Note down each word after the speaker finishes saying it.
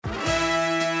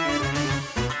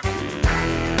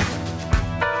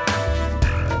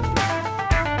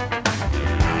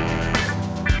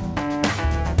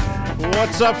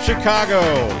What's up, Chicago?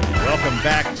 Welcome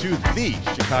back to the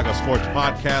Chicago Sports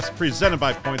Podcast presented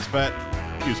by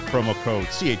PointsBet. Use promo code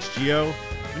CHGO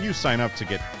when you sign up to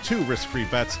get 2 risk-free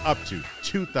bets up to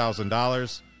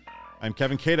 $2,000. I'm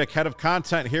Kevin Kadek, head of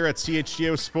content here at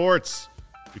CHGO Sports.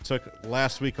 We took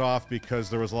last week off because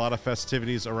there was a lot of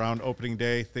festivities around opening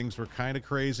day. Things were kind of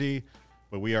crazy,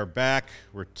 but we are back.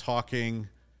 We're talking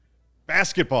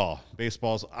basketball.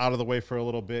 Baseball's out of the way for a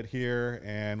little bit here,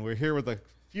 and we're here with a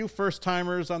few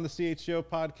first-timers on the CHGO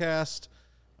podcast.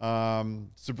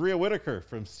 Sabria Whitaker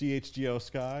from CHGO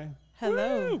Sky.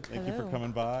 Hello. Thank you for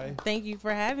coming by. Thank you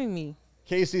for having me.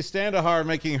 Casey Standahar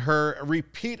making her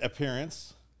repeat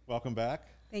appearance. Welcome back.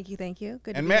 Thank you. Good to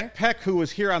be here. And Matt Peck, who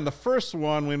was here on the first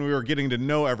one when we were getting to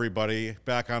know everybody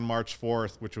back on March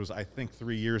 4th, which was, I think,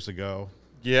 3 years ago.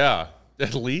 Yeah,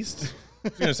 at least. I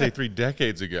was going to say 3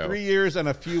 decades ago. 3 years and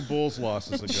a few Bulls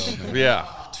losses ago. Maybe. Yeah,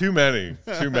 too many.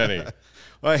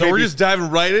 Well, So hey, we're just diving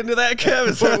right into that, Kev?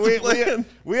 Is that the plan?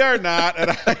 we are not,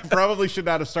 and I probably should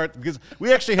not have started, because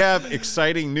we actually have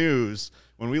exciting news.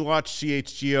 When we launched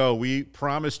CHGO, we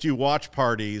promised you watch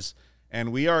parties,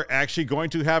 and we are actually going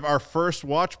to have our first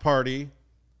watch party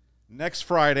next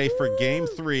Friday for Game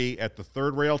 3 at the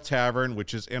Third Rail Tavern,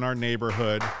 which is in our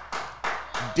neighborhood.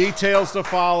 Details to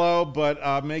follow,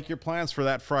 but make your plans for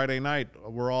that Friday night.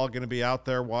 We're all going to be out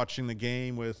there watching the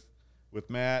game with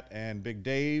Matt and Big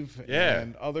Dave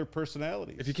and other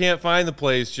personalities. If you can't find the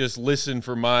place, just listen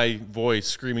for my voice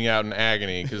screaming out in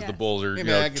agony because the Bulls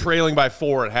are trailing by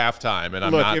 4 at halftime, and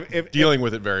I'm not dealing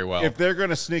with it very well. If they're going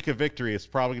to sneak a victory, it's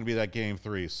probably going to be that Game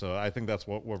 3, so I think that's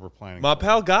what we're planning. My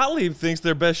pal Gottlieb thinks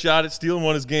their best shot at stealing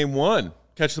one is Game 1.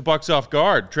 Catch the Bucks off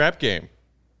guard, trap game.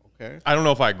 Okay. I don't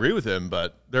know if I agree with him,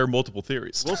 but there are multiple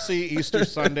theories. We'll see. Easter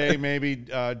Sunday, maybe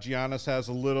Giannis has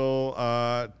a little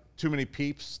too many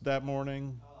peeps that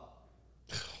morning.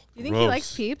 You think he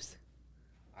likes peeps?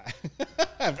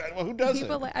 Well, who doesn't?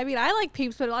 I like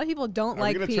peeps, but a lot of people don't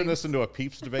like Are we going peeps. to turn this into a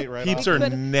peeps debate right Peeps now? are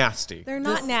nasty. They're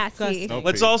not nasty. No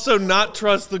Let's peeps. also not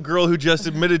trust the girl who just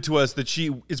admitted to us that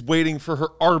she is waiting for her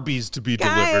Arby's to be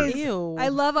delivered. Ew. I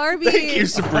love Arby's. Thank you,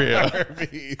 Sabria.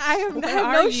 Arby's. I have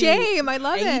are no you? shame. I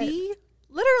love 80? it.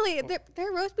 Literally,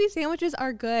 their roast beef sandwiches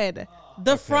are good.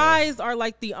 The fries are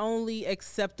like the only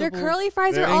acceptable. Their curly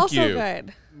fries are Thank also you.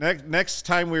 good. Next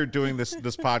time we're doing this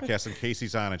podcast and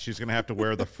Casey's on it, she's going to have to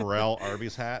wear the Pharrell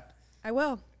Arby's hat. I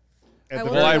will. At I the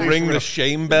will. Will I very least, ring we're the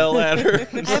shame bell at her? I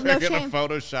have no We're going shame. to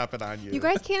Photoshop it on you. You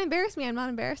guys can't embarrass me. I'm not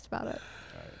embarrassed about it.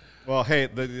 Well, hey,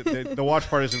 the watch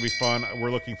party is going to be fun.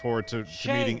 We're looking forward to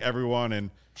meeting everyone and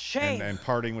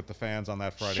partying with the fans on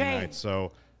that Friday night.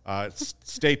 So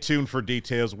stay tuned for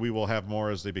details. We will have more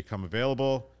as they become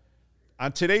available.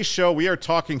 On today's show, we are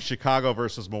talking Chicago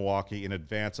versus Milwaukee in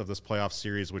advance of this playoff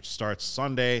series, which starts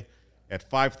Sunday at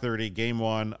 5:30. Game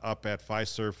 1 up at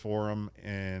Fiserv Forum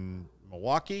in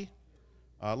Milwaukee.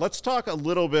 Let's talk a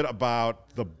little bit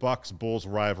about the Bucks-Bulls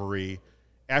rivalry.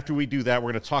 After we do that,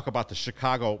 we're going to talk about the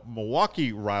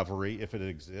Chicago-Milwaukee rivalry, if it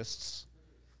exists.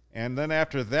 And then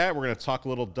after that, we're going to talk a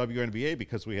little WNBA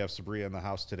because we have Sabria in the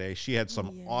house today. She had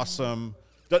some awesome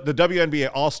 – the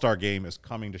WNBA All-Star Game is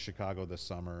coming to Chicago this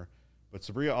summer. But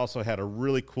Sabria also had a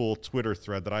really cool Twitter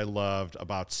thread that I loved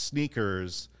about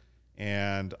sneakers.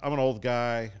 And I'm an old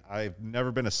guy. I've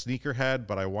never been a sneakerhead,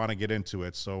 but I want to get into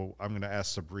it. So I'm going to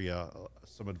ask Sabria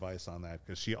some advice on that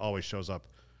because she always shows up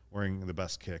wearing the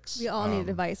best kicks. We all need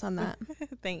advice on that.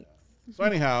 Thanks. So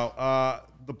anyhow,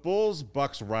 the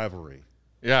Bulls-Bucks rivalry.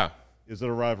 Yeah. Is it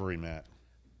a rivalry, Matt?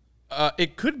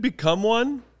 It could become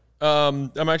one.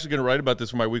 I'm actually going to write about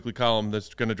this for my weekly column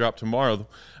that's going to drop tomorrow.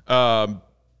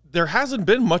 There hasn't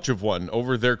been much of one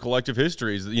over their collective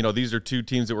histories. You know, these are two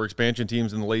teams that were expansion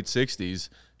teams in the late 60s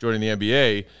joining the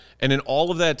NBA. And in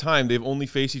all of that time, they've only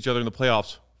faced each other in the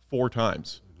playoffs 4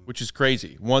 times, which is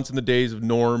crazy. Once in the days of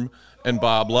Norm and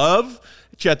Bob Love,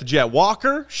 Chet the Jet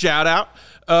Walker, shout out.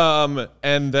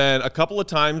 And then a couple of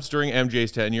times during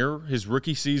MJ's tenure, his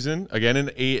rookie season, again in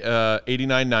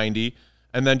 89-90,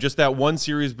 and then just that one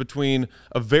series between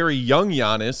a very young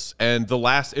Giannis and the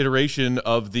last iteration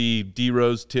of the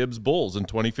D-Rose-Tibbs Bulls in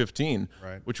 2015,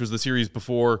 which was the series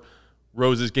before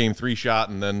Rose's Game 3 shot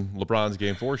and then LeBron's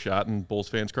Game 4 shot and Bulls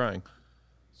fans crying.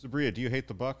 Sabria, do you hate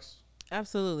the Bucks?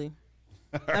 Absolutely.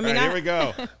 Here we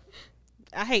go.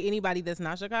 I hate anybody that's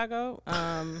not Chicago.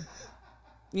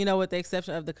 You know, with the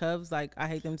exception of the Cubs, like I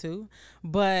hate them too.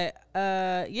 But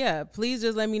yeah, please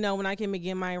just let me know when I can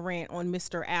begin my rant on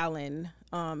Mr. Allen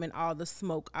and all the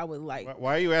smoke I would like.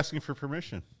 Why are you asking for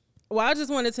permission? Well, I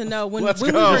just wanted to know when Let's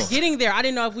we go. were getting there. I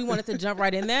didn't know if we wanted to jump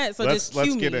right in that. So let's just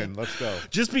cue get me. in. Let's go.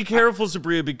 Just be careful,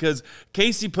 Sabria, because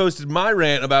Casey posted my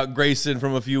rant about Grayson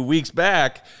from a few weeks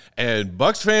back, and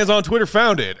Bucks fans on Twitter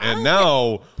found it, and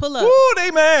now Pull up. Ooh,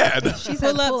 they mad. She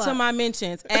said, Pull up to my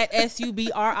mentions at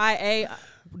SUBRIAWHITAKER.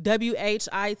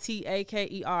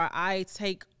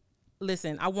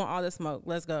 Listen, I want all the smoke.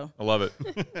 Let's go. I love it.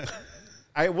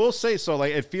 I will say so.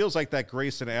 Like it feels like that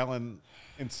Grayson Allen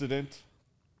incident,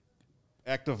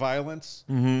 act of violence.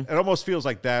 It almost feels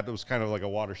like that. It was kind of like a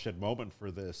watershed moment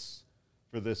for this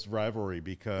rivalry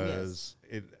because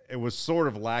it was sort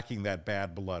of lacking that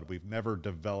bad blood. We've never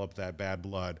developed that bad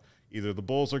blood. Either the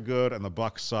Bulls are good and the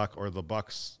Bucks suck, or the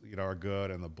Bucks, are good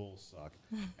and the Bulls suck.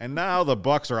 And now the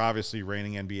Bucks are obviously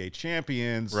reigning NBA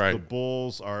champions. Right. The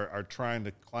Bulls are trying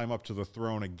to climb up to the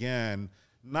throne again.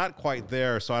 Not quite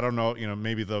there, so I don't know.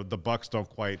 Maybe the Bucks don't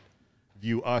quite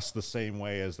view us the same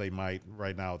way as they might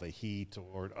right now. The Heat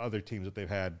or other teams that they've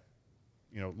had,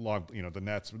 long, the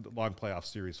Nets, long playoff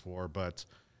series for. But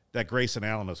that Grayson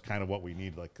Allen is kind of what we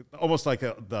need, like almost like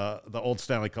the old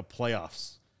Stanley Cup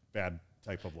playoffs, bad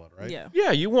type of blood, right? Yeah.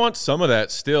 Yeah, you want some of that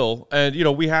still. And,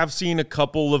 we have seen a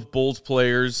couple of Bulls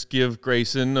players give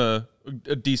Grayson a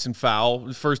decent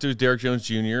foul. First, it was Derek Jones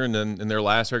Jr., and then in their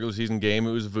last regular season game,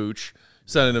 it was Vooch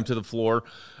sending him to the floor.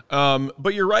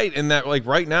 But you're right in that, like,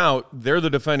 right now, they're the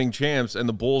defending champs, and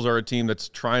the Bulls are a team that's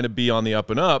trying to be on the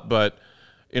up and up. But,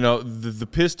 the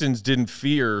Pistons didn't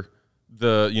fear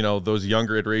those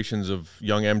younger iterations of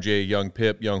young MJ, young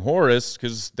Pip, young Horace,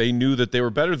 because they knew that they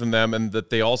were better than them and that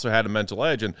they also had a mental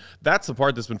edge. And that's the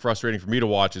part that's been frustrating for me to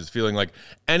watch, is feeling like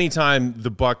anytime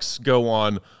the Bucks go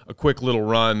on a quick little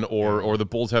run or the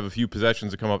Bulls have a few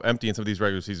possessions that come up empty in some of these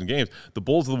regular season games, the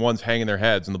Bulls are the ones hanging their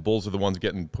heads and the Bulls are the ones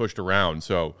getting pushed around.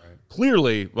 So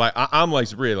clearly, like, I'm like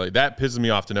Sabrina, like, that pisses me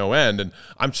off to no end. And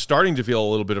I'm starting to feel a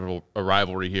little bit of a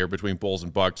rivalry here between Bulls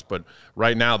and Bucks. But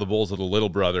right now, the Bulls are the little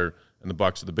brother and the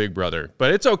Bucks are the big brother.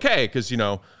 But it's okay because,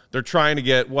 they're trying to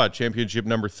get, championship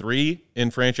number 3 in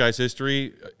franchise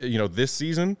history, this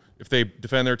season, if they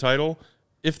defend their title.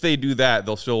 If they do that,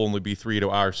 they'll still only be 3 to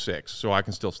our 6, so I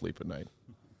can still sleep at night.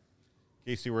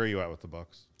 Casey, where are you at with the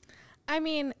Bucks? I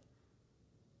mean,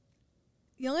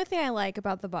 the only thing I like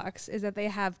about the Bucks is that they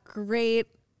have great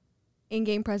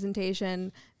in-game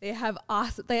presentation. They have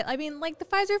awesome. The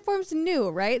Pfizer form's new,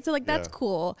 right? So that's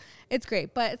cool. It's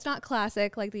great, but it's not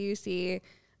classic like the UC.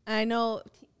 And I know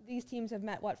these teams have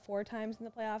met 4 times in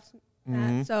the playoffs.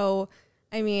 Matt? So,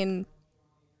 I mean,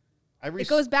 it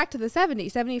goes back to the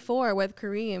 70s, 74 with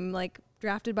Kareem,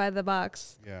 drafted by the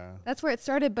Bucks. Yeah, that's where it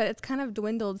started, but it's kind of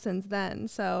dwindled since then.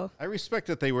 So I respect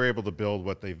that they were able to build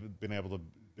what they've been able to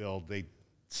build. They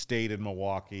stayed in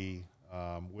Milwaukee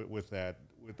with that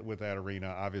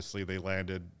arena. Obviously, they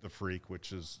landed the Freak,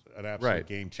 which is an absolute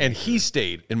game changer. And he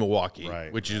stayed in Milwaukee,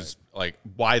 which is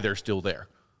why they're still there.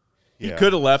 He Yeah.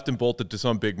 could have left and bolted to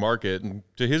some big market, and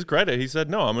to his credit, he said,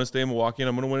 "No, I'm going to stay in Milwaukee and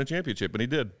I'm going to win a championship," and he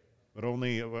did. But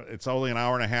it's only an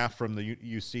hour and a half from the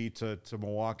UC to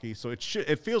Milwaukee, so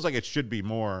it feels like it should be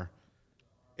more.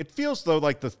 It feels though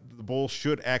like the Bulls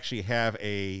should actually have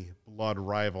a blood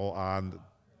rival on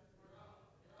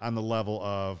the level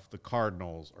of the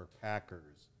Cardinals or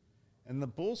Packers, and the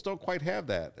Bulls don't quite have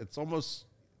that. It's almost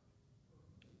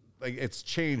like it's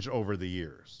changed over the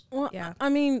years. Well, Yeah. I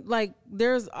mean,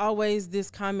 there's always this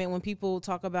comment when people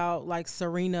talk about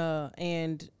Serena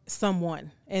and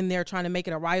someone and they're trying to make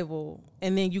it a rival,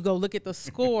 and then you go look at the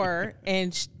score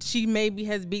and she maybe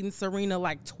has beaten Serena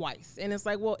twice, and it's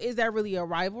well, is that really a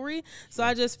rivalry? So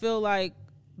I just feel like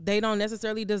they don't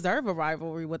necessarily deserve a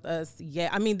rivalry with us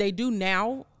yet. I mean, they do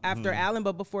now after Allen,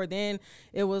 but before then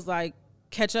it was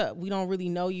catch up. We don't really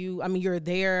know you. I mean, you're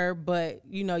there, but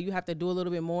you have to do a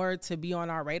little bit more to be on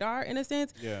our radar in a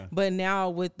sense. Yeah. But now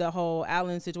with the whole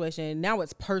Allen situation, now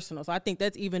it's personal. So I think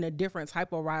that's even a different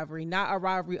type of rivalry, not a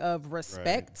rivalry of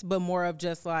respect, but more of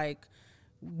just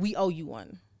we owe you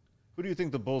one. Who do you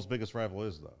think the Bulls' biggest rival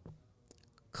is, though?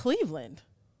 Cleveland.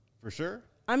 For sure.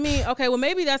 I mean, okay, well,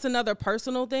 maybe that's another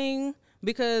personal thing,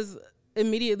 because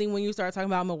immediately when you start talking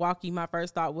about Milwaukee, my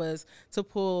first thought was to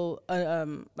pull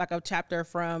a chapter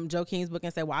from Joe King's book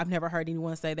and say, well, I've never heard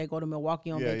anyone say they go to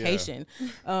Milwaukee on vacation.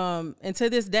 And to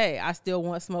this day, I still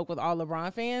want smoke with all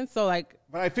LeBron fans. So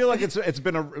but I feel like it's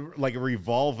been a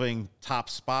revolving top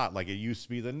spot. Like it used to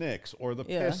be the Knicks or the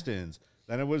Pistons.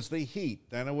 Then it was the Heat.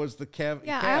 Then it was the Cavs.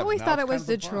 Yeah, I always thought it was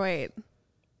Detroit.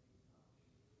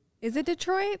 Is it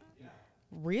Detroit?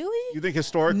 Really? You think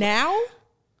historically? Now?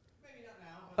 Maybe not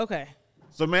now. Okay.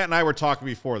 So Matt and I were talking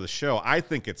before the show. I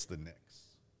think it's the Knicks.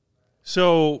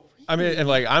 So, I mean, and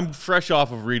I'm fresh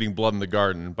off of reading Blood in the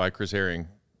Garden by Chris Herring.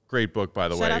 Great book, by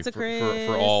the Shout way, out to Chris.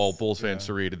 for all Bulls fans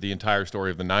to read. The entire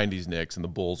story of the 90s Knicks, and the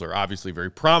Bulls are obviously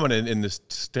very prominent in this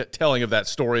telling of that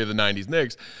story of the 90s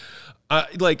Knicks.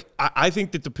 I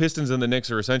think that the Pistons and the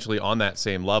Knicks are essentially on that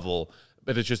same level,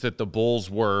 but it's just that the Bulls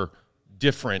were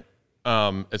different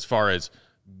as far as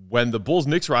when the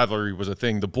Bulls-Knicks rivalry was a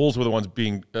thing. The Bulls were the ones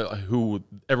being who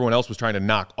everyone else was trying to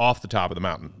knock off the top of the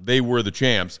mountain. They were the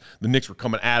champs. The Knicks were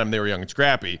coming at them. They were young and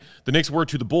scrappy. The Knicks were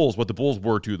to the Bulls what the Bulls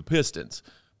were to the Pistons.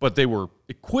 But they were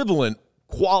equivalent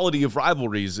quality of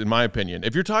rivalries, in my opinion.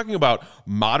 If you're talking about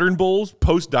modern Bulls,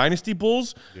 post-dynasty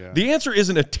Bulls, the answer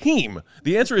isn't a team.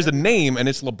 The answer is a name, and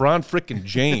it's LeBron frickin'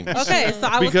 James. Okay, so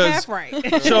I was half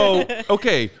right. So,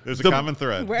 okay. There's a common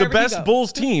thread. The best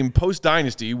Bulls team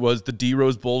post-dynasty was the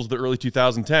D-Rose Bulls of the early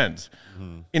 2010s.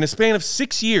 Mm-hmm. In a span of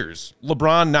 6 years,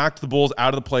 LeBron knocked the Bulls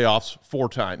out of the playoffs 4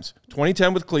 times.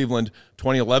 2010 with Cleveland,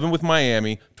 2011 with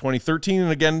Miami, 2013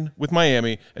 and again with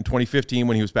Miami, and 2015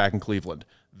 when he was back in Cleveland.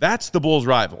 That's the Bulls'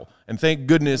 rival, and thank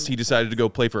goodness he decided to go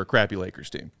play for a crappy Lakers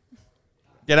team.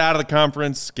 Get out of the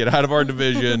conference, get out of our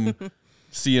division,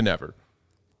 see you never.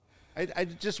 I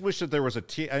just wish that there was a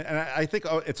team, and I think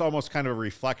it's almost kind of a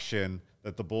reflection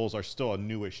that the Bulls are still a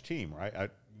newish team, right?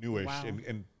 Newish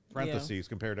in parentheses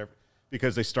compared to,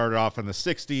 because they started off in the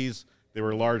 60s. They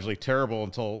were largely terrible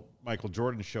until Michael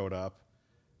Jordan showed up,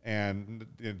 and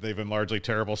they've been largely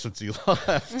terrible since he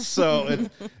left. So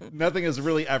nothing has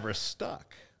really ever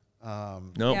stuck.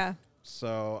 No. Yeah.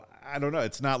 So I don't know.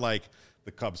 It's not like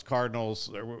the Cubs Cardinals,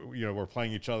 were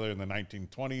playing each other in the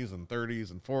 1920s and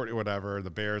 30s and 40s, whatever. The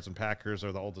Bears and Packers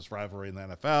are the oldest rivalry in the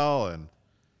NFL, and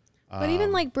but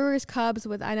even like Brewers Cubs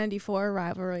with I-94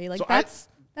 rivalry, like so that's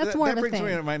more that of a brings thing.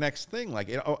 me to my next thing. Like,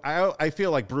 I feel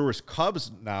like Brewers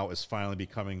Cubs now is finally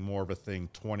becoming more of a thing.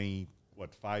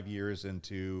 5 years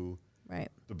into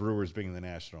the Brewers being in the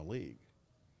National League.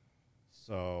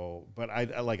 So, but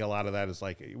I like a lot of that is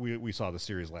like we saw the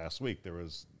series last week. There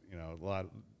was a lot.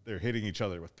 They're hitting each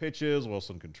other with pitches.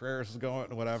 Wilson Contreras is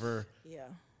going whatever.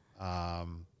 Yeah.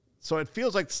 So it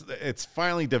feels like it's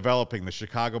finally developing, the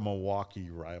Chicago-Milwaukee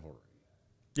rivalry.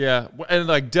 Yeah, and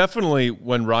like definitely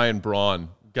when Ryan Braun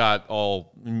got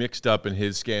all mixed up in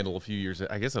his scandal a few years,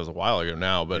 I guess that was a while ago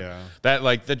now, but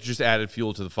that just added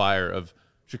fuel to the fire of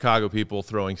Chicago people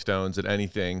throwing stones at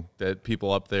anything that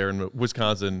people up there in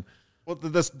Wisconsin. Well,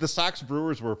 the Sox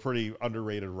Brewers were a pretty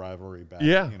underrated rivalry back,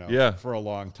 for a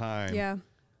long time. Yeah.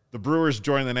 The Brewers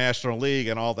joined the National League,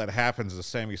 and all that happens is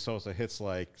Sammy Sosa hits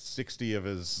like 60 of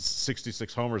his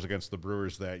 66 homers against the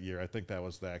Brewers that year. I think that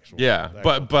was the actual. Yeah,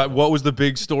 but what was the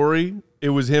big story? It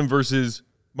was him versus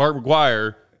Mark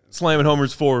McGwire slamming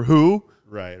homers for who?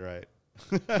 Right.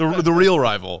 the real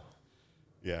rival.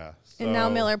 Yeah. So, and now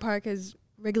Miller Park is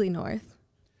Wrigley North.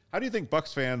 How do you think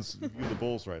Bucks fans view the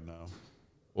Bulls right now?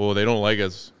 Oh, they don't like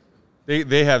us.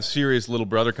 They have serious little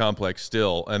brother complex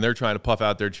still, and they're trying to puff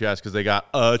out their chest because they got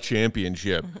a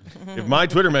championship. If my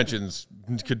Twitter mentions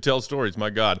could tell stories, my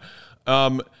God.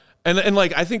 And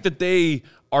like I think that they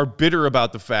are bitter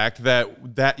about the fact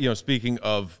that speaking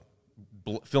of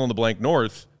fill in the blank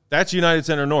North, that's United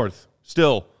Center North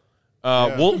still.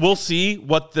 We'll see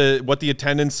what the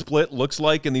attendance split looks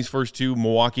like in these first 2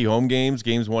 Milwaukee home games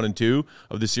 1 and 2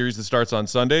 of the series that starts on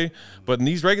Sunday. But in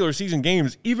these regular season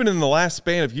games, even in the last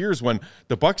span of years when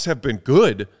the Bucks have been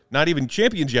good, not even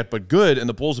champions yet, but good, and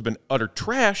the Bulls have been utter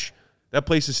trash, that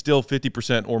place is still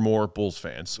 50% or more Bulls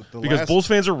fans. Because Bulls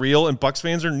fans are real and Bucks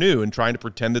fans are new and trying to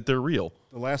pretend that they're real.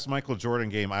 The last Michael Jordan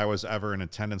game I was ever in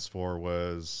attendance for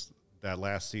was that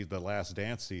the Last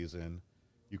Dance season.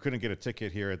 You couldn't get a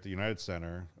ticket here at the United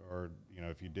Center, or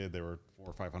if you did, they were $400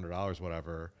 or $500,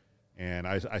 whatever. And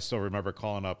I still remember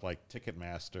calling up like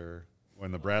Ticketmaster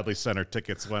when the Bradley Center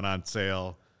tickets went on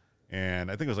sale, and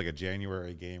I think it was like a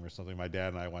January game or something. My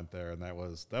dad and I went there, and that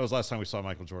was the last time we saw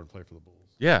Michael Jordan play for the Bulls.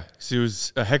 Yeah, because it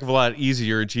was a heck of a lot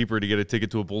easier and cheaper to get a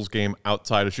ticket to a Bulls game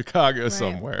outside of Chicago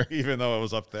somewhere, even though it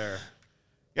was up there.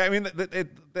 Yeah, I mean,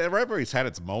 the rivalry's had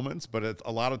its moments, but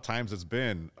a lot of times it's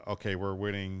been, okay, we're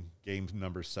winning game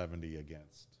number 70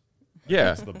 against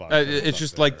the Bucks. It's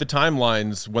just like the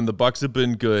timelines when the Bucks have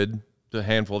been good, the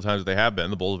handful of times that they have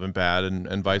been, the Bulls have been bad,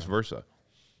 and vice versa.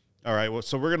 All right, well,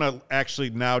 so we're going to actually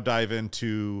now dive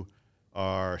into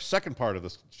our second part of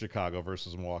this Chicago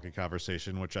versus Milwaukee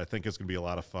conversation, which I think is going to be a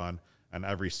lot of fun. On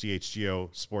every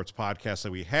CHGO sports podcast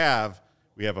that we have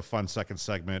a fun second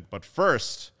segment. But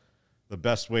first, the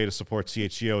best way to support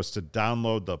CHGO is to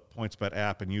download the PointsBet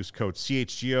app and use code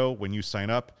CHGO when you sign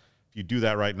up. If you do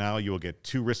that right now, you will get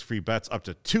 2 risk-free bets up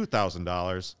to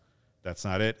 $2,000. That's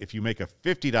not it. If you make a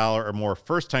 $50 or more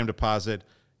first-time deposit,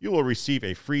 you will receive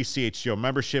a free CHGO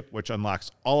membership, which unlocks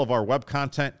all of our web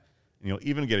content, and you'll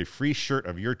even get a free shirt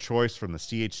of your choice from the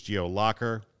CHGO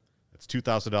locker. That's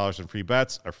 $2,000 in free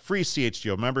bets, a free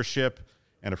CHGO membership,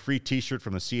 and a free t-shirt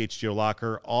from the CHGO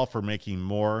locker, all for making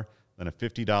more than a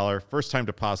 $50 first-time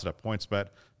deposit at PointsBet.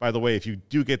 By the way, if you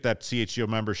do get that CHGO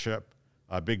membership,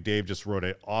 Big Dave just wrote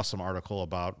an awesome article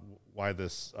about why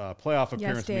this playoff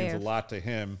appearance means a lot to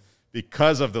him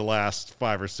because of the last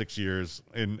 5 or 6 years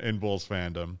in Bulls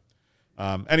fandom.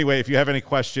 Anyway, if you have any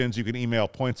questions, you can email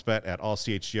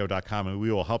pointsbet@allchgo.com, and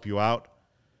we will help you out.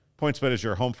 PointsBet is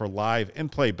your home for live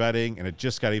in-play betting, and it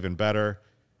just got even better.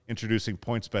 Introducing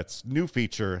PointsBet's new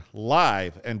feature,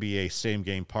 Live NBA Same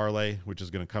Game Parlay, which is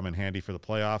going to come in handy for the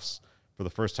playoffs. For the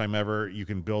first time ever, you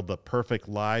can build the perfect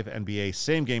live NBA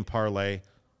Same Game Parlay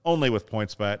only with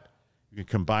PointsBet. You can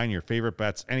combine your favorite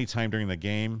bets anytime during the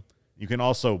game. You can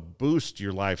also boost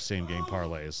your live Same Game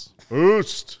Parlays.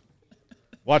 Boost!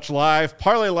 Watch live,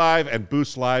 parlay live, and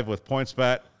boost live with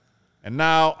PointsBet. And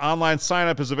now, online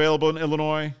sign-up is available in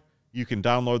Illinois. You can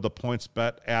download the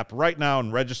PointsBet app right now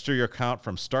and register your account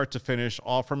from start to finish,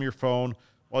 all from your phone,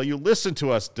 while you listen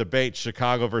to us debate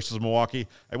Chicago versus Milwaukee.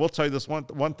 I will tell you this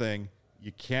one thing.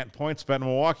 You can't PointsBet in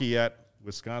Milwaukee yet.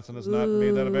 Wisconsin has not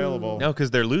made that available. No,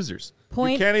 because they're losers.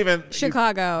 You can't even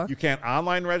Chicago. You can't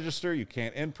online register. You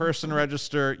can't in-person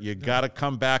register. You got to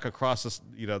come back across this.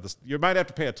 You might have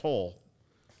to pay a toll.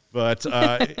 But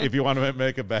if you want to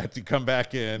make a bet, you come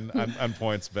back in on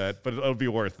PointsBet. But it'll be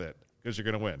worth it because you're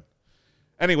going to win.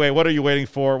 Anyway, what are you waiting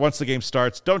for? Once the game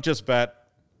starts, don't just bet.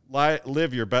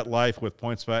 Live your bet life with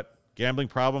PointsBet. Gambling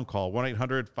problem? Call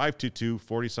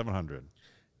 1-800-522-4700.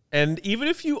 And even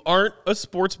if you aren't a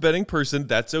sports betting person,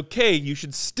 that's okay. You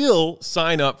should still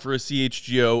sign up for a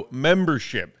CHGO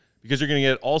membership because you're going to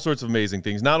get all sorts of amazing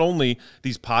things. Not only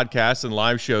these podcasts and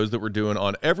live shows that we're doing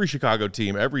on every Chicago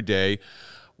team every day.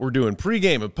 We're doing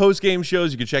pregame and postgame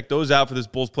shows. You can check those out for this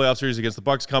Bulls playoff series against the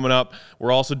Bucks coming up.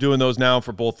 We're also doing those now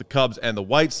for both the Cubs and the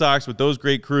White Sox with those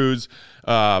great crews.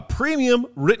 Premium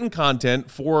written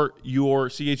content for your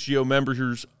CHGO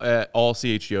members at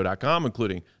allchgo.com,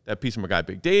 including that piece from our guy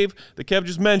Big Dave that Kev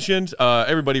just mentioned.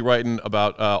 Everybody writing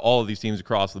about all of these teams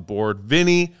across the board.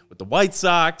 Vinny with the White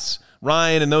Sox,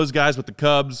 Ryan and those guys with the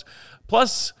Cubs,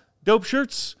 plus dope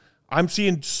shirts. I'm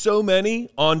seeing so many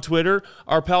on Twitter.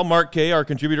 Our pal Mark K, our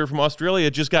contributor from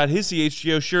Australia, just got his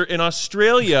CHGO shirt in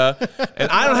Australia, and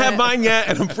I don't have mine yet,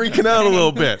 and I'm freaking out a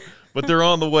little bit, but they're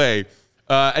on the way.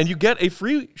 And you get a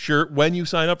free shirt when you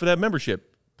sign up for that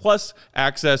membership, plus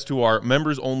access to our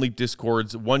members-only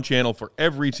Discords, one channel for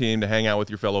every team to hang out with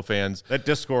your fellow fans. That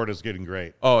Discord is getting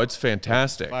great. Oh, it's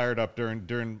fantastic. Fired up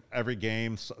during every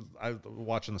game. I was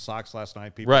watching the Sox last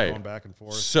night. People going back and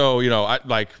forth. So,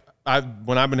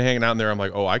 when I've been hanging out in there, I'm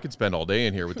like, I could spend all day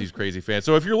in here with these crazy fans.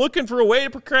 So if you're looking for a way to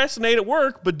procrastinate at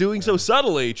work, but doing so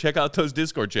subtly, check out those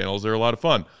Discord channels. They're a lot of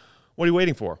fun. What are you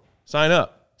waiting for? Sign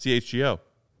up. CHGO.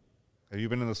 Have you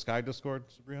been in the Sky Discord,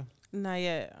 Sabrina? Not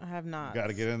yet. I have not. You got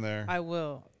to get in there. I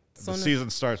will. The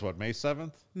season starts, May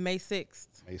 7th? May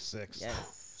 6th. May 6th.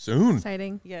 Yes. Soon.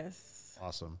 Exciting. Yes.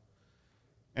 Awesome.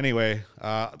 Anyway,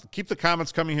 keep the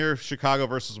comments coming here. Chicago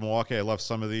versus Milwaukee. I love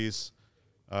some of these.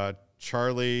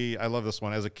 Charlie, I love this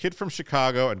one. As a kid from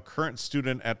Chicago and current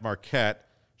student at Marquette,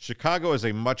 Chicago is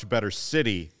a much better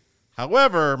city.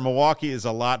 However, Milwaukee is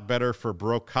a lot better for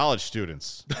broke college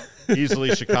students.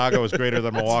 Easily, Chicago is greater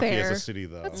than Milwaukee as a city,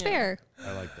 though. That's fair.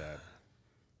 I like that.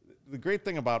 The great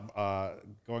thing about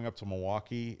going up to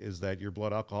Milwaukee is that your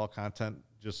blood alcohol content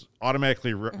just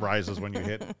automatically rises when you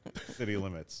hit city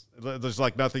limits. There's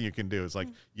like nothing you can do. It's like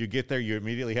you get there, you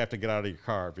immediately have to get out of your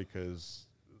car because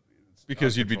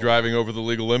you'd be driving over the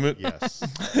legal limit? Yes.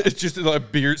 It's just like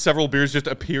several beers just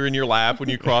appear in your lap when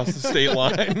you cross the state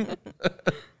line.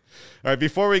 All right,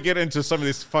 before we get into some of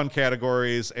these fun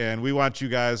categories, and we want you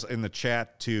guys in the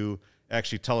chat to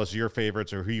actually tell us your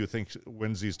favorites or who you think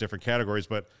wins these different categories.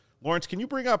 But, Lawrence, can you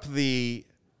bring up the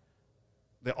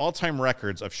all-time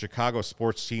records of Chicago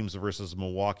sports teams versus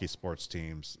Milwaukee sports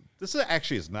teams? This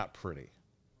actually is not pretty.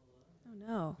 Oh,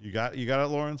 no. You got it,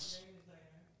 Lawrence?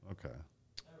 Okay.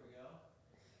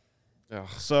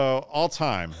 So, all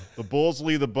time, the Bulls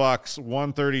lead the Bucks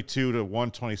 132 to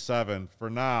 127 for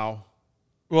now.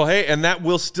 Well, hey, and that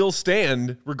will still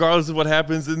stand regardless of what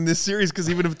happens in this series because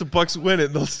even if the Bucks win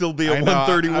it, they'll still be at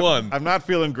 131. I'm not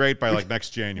feeling great by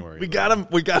next January. We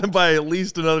got him by at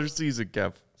least another season,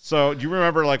 Kev. So, do you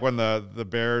remember when the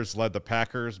Bears led the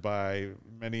Packers by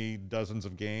many dozens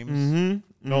of games?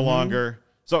 Mm-hmm. No longer.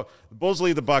 So, the Bulls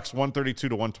lead the Bucks 132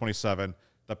 to 127.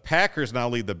 The Packers now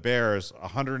lead the Bears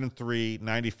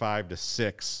 103-95 to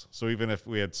 6. So even if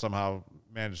we had somehow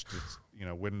managed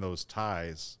to, win those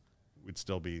ties, we'd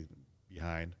still be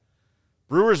behind.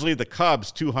 Brewers lead the Cubs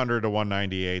 200 to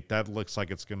 198. That looks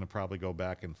like it's going to probably go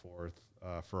back and forth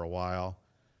for a while.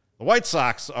 The White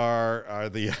Sox are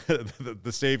the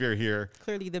the savior here.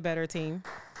 Clearly the better team.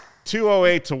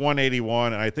 208 to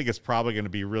 181, and I think it's probably going to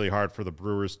be really hard for the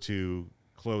Brewers to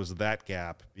close that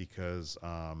gap because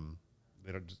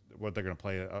they're going to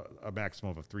play a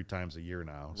maximum of 3 times a year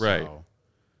now. Right.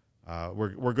 So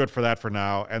we're good for that for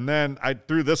now. And then I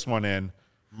threw this one in.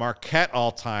 Marquette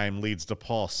all-time leads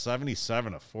DePaul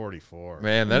 77 to 44.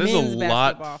 Man, that is Men's a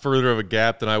basketball. lot further of a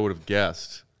gap than I would have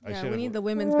guessed. Yeah, we need the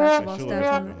women's basketball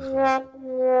stats on it.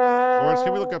 Lawrence,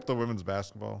 can we look up the women's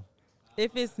basketball?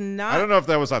 If it's not, I don't know if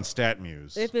that was on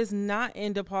StatMuse. if it's not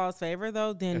in DePaul's favor,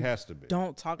 though, then It has to be.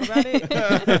 don't talk about it.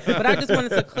 But I just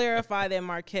wanted to clarify that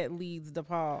Marquette leads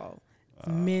DePaul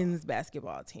men's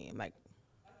basketball team. Like,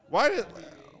 Why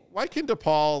can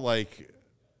DePaul like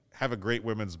have a great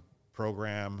women's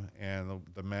program and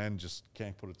the men just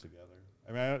can't put it together?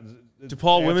 I mean,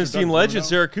 DePaul women's team legend Bruno?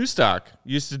 Sarah Kustok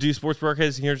used to do sports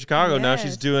broadcasting here in Chicago. Now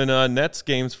she's Yes. doing Nets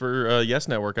games for Yes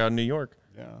Network out in New York.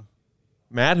 Yeah,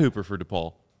 Mad Hooper for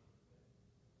DePaul.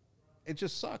 it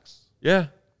just sucks. Yeah.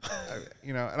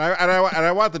 And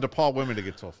I want the DePaul women to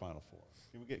get to a Final Four.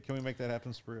 Can we make that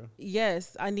happen, Spria?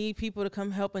 yes, I need people to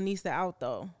come help Anissa out,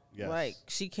 though. Yes. Like,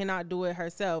 she cannot do it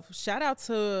herself. Shout out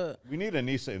to. We need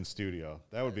Anissa in studio.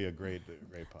 That would be a great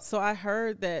pod. So I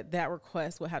heard that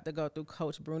request would have to go through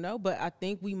Coach Bruno, but I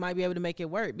think we might be able to make it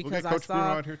work because get Coach Bruno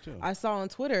out here, too. I saw on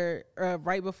Twitter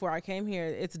right before I came here,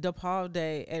 it's DePaul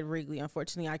Day at Wrigley.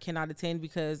 Unfortunately, I cannot attend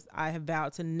because I have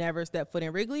vowed to never step foot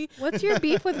in Wrigley. What's your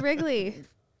beef with Wrigley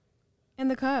and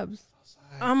the Cubs?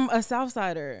 I'm a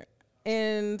Southsider,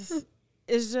 and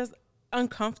it's just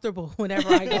uncomfortable whenever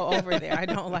I go over there. I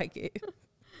don't like it.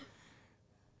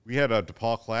 We had a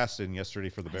DePaul class in yesterday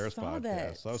for the Bears saw podcast.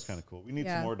 that. So that was kind of cool. We need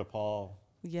Yeah. some more DePaul.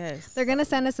 Yes. They're gonna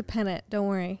send us a pennant. Don't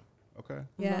worry. Okay.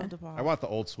 Yeah. Love DePaul. I want the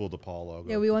old school DePaul logo.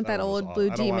 Yeah, we want that one was old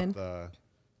blue I don't want demon. the,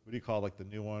 what do you call like the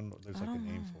new one? There's like a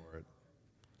name for it.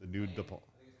 The new DePaul.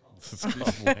 This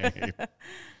is lame.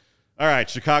 All right,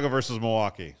 Chicago versus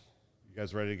Milwaukee. You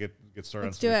guys ready to get started?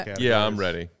 Let's on do some it. categories? Yeah, I'm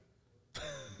ready.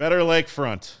 Better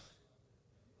lakefront.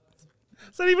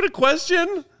 Is that even a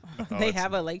question? They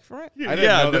have a lakefront? I didn't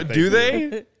Yeah, know that do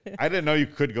they they? I didn't know you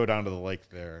could go down to the lake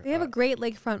there. They have a great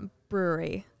lakefront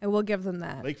brewery. I will give them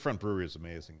that. Lakefront brewery is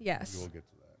amazing. Yes. We will get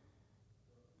to that.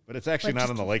 But it's actually But not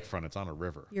on the lakefront. It's on a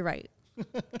river. You're right.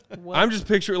 I'm just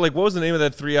picturing, like, what was the name of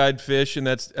that three-eyed fish in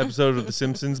that episode of The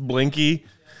Simpsons? Blinky?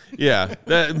 Yeah.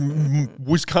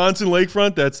 Wisconsin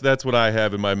lakefront, that's what I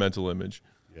have in my mental image.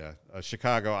 Yeah.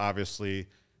 Chicago obviously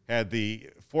had the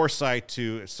foresight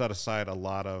to set aside a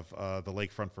lot of the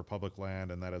lakefront for public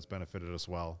land, and that has benefited us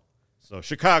well. So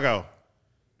Chicago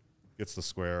gets the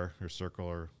square or circle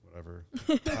or whatever.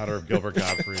 In honor of Gilbert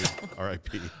Gottfried,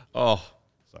 R.I.P. Oh,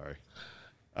 Sorry.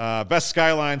 Best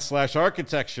skyline /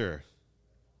 architecture.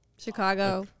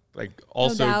 Chicago. like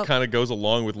also doubt. kind of goes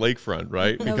along with lakefront,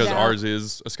 right? No Because doubt. ours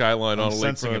is a skyline on I'm a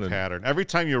sensing lakefront. a and- pattern. Every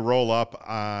time you roll up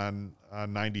on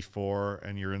 94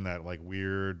 and you're in that like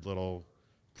weird little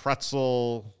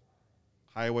pretzel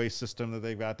highway system that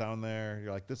they've got down there,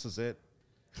 you're like, this is it.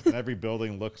 And every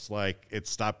building looks like it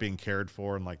stopped being cared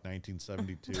for in like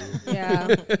 1972.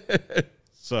 Yeah.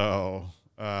 So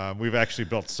we've actually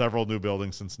built several new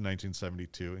buildings since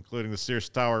 1972, including the Sears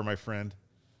Tower, my friend.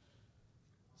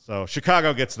 So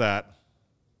Chicago gets that.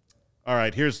 All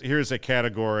right, here's a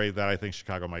category that I think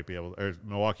Chicago might be able, or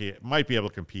Milwaukee might be able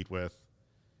to compete with.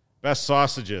 Best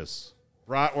sausages: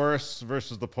 bratwurst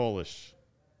versus the Polish.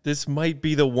 This might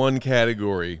be the one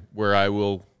category where I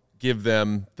will give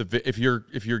them if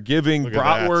you're giving Look at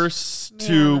that. bratwurst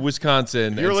to Yeah.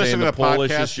 Wisconsin If you're and saying listening the to the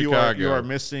Polish is podcast, Chicago. you are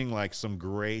missing like some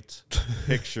great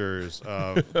pictures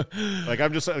of. Like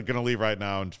I'm just gonna leave right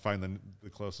now and find the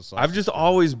closest. Sausage. I've just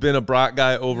always been a brat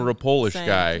guy over a Polish Same.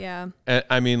 guy. Yeah. And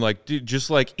I mean, like, dude,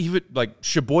 just like even like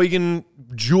Sheboygan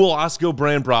Jewel Osco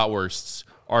brand bratwursts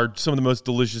are some of the most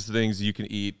delicious things you can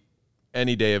eat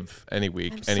any day of any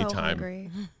week, I'm so anytime. hungry.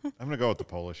 I'm gonna go with the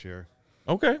Polish here.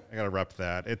 Okay. I gotta rep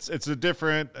that. It's a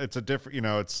different. It's the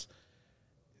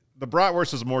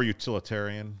bratwurst is more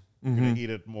utilitarian. You're gonna eat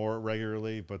it more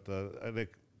regularly, but I think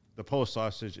the Polish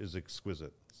sausage is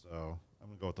exquisite. So I'm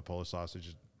gonna go with the Polish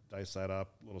sausage. Dice that up,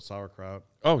 a little sauerkraut.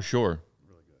 Oh, sure.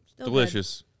 Still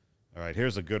Delicious. All right,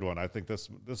 here's a good one. I think this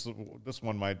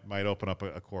one might open up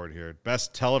a chord here.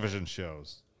 Best television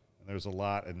shows. And there's a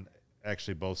lot in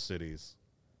actually both cities.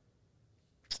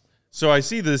 So I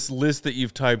see this list that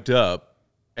you've typed up,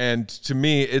 and to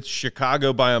me, it's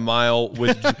Chicago by a mile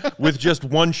with just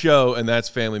one show, and that's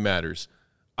Family Matters.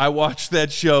 I watched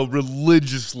that show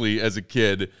religiously as a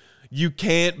kid. You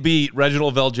can't beat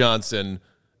Reginald Vell Johnson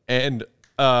and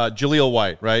Jaleel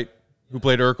White, right? Who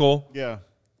played Urkel? Yeah.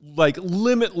 Like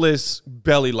limitless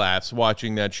belly laughs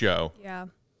watching that show. Yeah.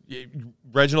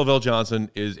 Reginald Vell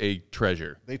Johnson is a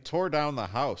treasure. They tore down the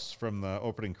house from the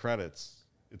opening credits.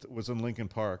 It was in Lincoln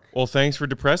Park. Well, thanks for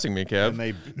depressing me, Kev. And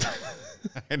they,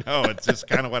 I know, it's just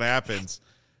kind of what happens.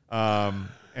 And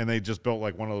they just built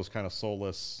like one of those kind of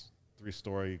soulless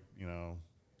 3-story,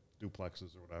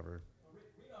 duplexes or whatever.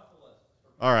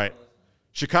 All right.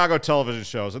 Chicago television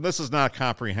shows. And this is not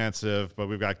comprehensive, but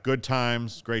we've got Good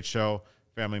Times, great show.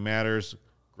 Family Matters,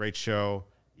 great show.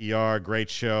 ER, great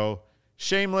show.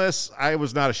 Shameless, I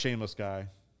was not a Shameless guy.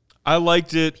 I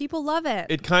liked it. People love it.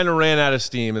 It kind of ran out of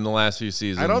steam in the last few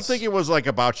seasons. I don't think it was like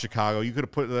about Chicago. You could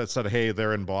have put that said, "Hey,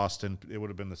 they're in Boston." It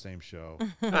would have been the same show.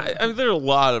 I mean, there are a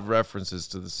lot of references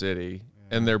to the city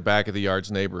and their back of the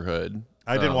yards neighborhood.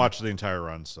 I didn't watch the entire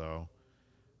run, so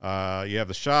you have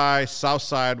The Chi, South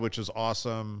Side, which is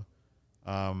awesome.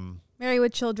 Married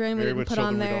with Children, we Married didn't with put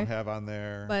Children, on we there, don't have on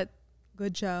there. but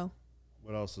good show.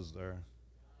 What else is there?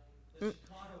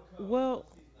 Well,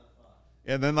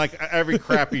 And then like every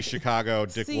crappy Chicago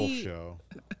Dick Wolf See, show.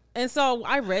 and so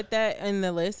I read that in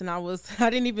the list, and I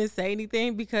didn't even say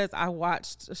anything because I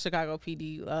watched Chicago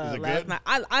PD last good? night.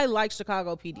 I like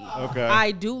Chicago PD. Okay.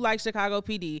 I do like Chicago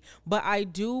PD, but I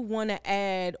do want to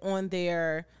add on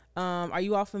there. Are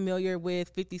you all familiar with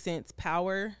 50 Cent's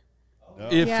Power?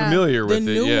 If Yeah. familiar The with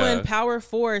it, new yeah. one, Power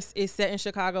Force, is set in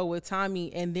Chicago with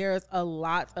Tommy, and there's a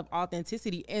lot of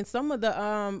authenticity. And some of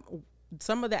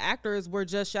the actors were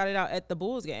just shouted out at the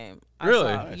Bulls game.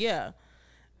 Really? Nice. Yeah.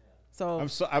 So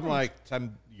I'm like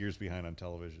 10 years behind on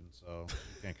television, so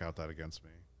you can't count that against me.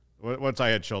 Once I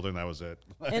had children, that was it.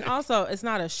 and also, it's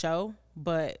not a show,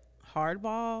 but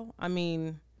Hardball. I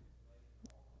mean,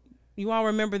 you all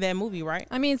remember that movie, right?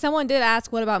 I mean, someone did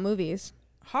ask, what about movies?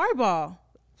 Hardball.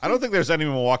 I don't think there's any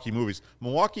Milwaukee movies.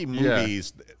 Milwaukee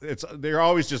movies, they're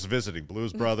always just visiting.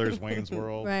 Blues Brothers, Wayne's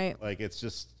World. Right. Like it's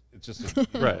just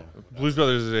Right. Blues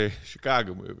Brothers is a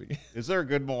Chicago movie. Is there a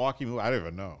good Milwaukee movie? I don't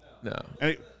even know. No.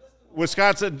 And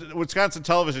Wisconsin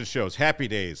television shows, Happy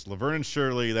Days, Laverne and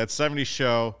Shirley, that 70s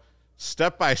show,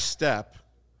 Step by Step.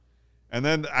 And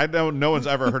then I know no one's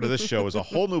ever heard of this show. It was a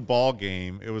whole new ball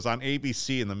game. It was on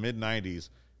ABC in the mid-90s.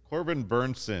 Corbin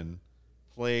Burnson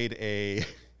played a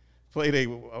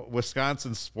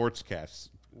Wisconsin sportscaster.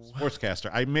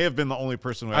 I may have been the only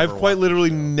person who ever I've quite watched literally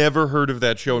the show. never heard of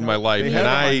that show in my life, they and had it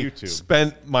on I YouTube.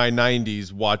 spent my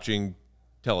 90s watching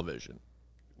television.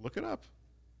 Look it up.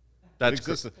 That's It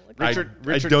existed. I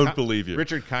don't Ki- believe you.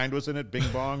 Richard Kind was in it. Bing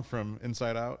Bong from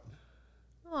Inside Out.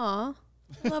 Aw,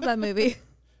 I love that movie.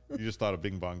 You just thought of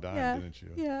Bing Bong Dime, Yeah. didn't you?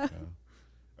 Yeah.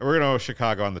 We're going to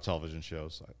Chicago on the television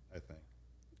shows, I think,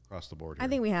 across the board here. I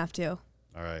think we have to.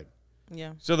 All right.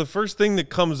 Yeah. So the first thing that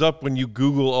comes up when you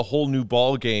Google a whole new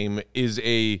ball game is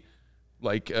a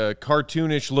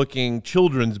cartoonish looking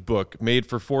children's book made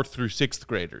for 4th through 6th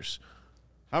graders.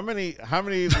 How many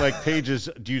like pages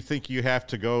do you think you have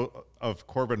to go of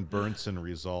Corbin Burnson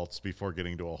results before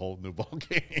getting to a whole new ball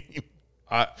game?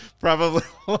 Probably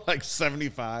like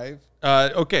 75.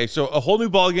 Okay, so a whole new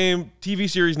ball game, TV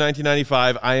series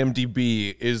 1995,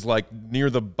 IMDb is like near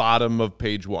the bottom of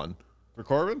page 1. For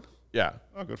Corbin? Yeah.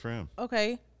 Oh, good for him.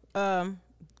 Okay.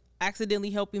 Accidentally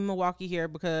helping Milwaukee here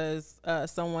because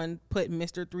someone put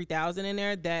Mr. 3000 in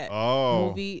there. That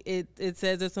movie, it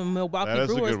says it's a Milwaukee That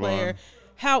is a Brewers good player. one.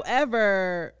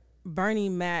 However, Bernie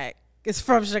Mac is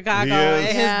from Chicago, He is. and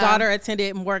his Yeah. daughter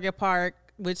attended Morgan Park,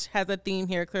 which has a theme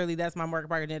here. Clearly, that's my Morgan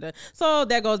Park agenda. So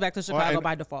that goes back to Chicago and-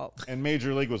 by default. And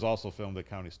Major League was also filmed at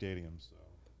County Stadium. So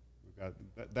we've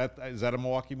got that. Is that a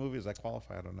Milwaukee movie? Does that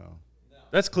qualify? I don't know.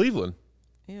 That's Cleveland.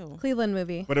 Ew. Cleveland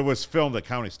movie. But it was filmed at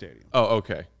County Stadium. Oh,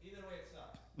 okay.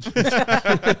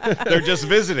 They're just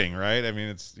visiting, right? I mean,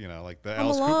 it's, like the Home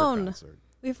Alice Cooper Alone. concert.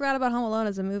 We forgot about Home Alone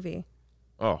as a movie.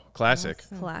 Oh, classic.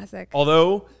 Classic.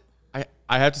 Although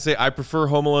I have to say I prefer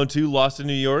Home Alone 2, Lost in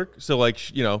New York. So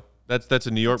that's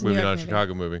a New York movie, York not a movie.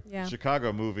 Chicago movie. Yeah.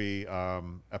 Chicago movie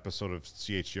episode of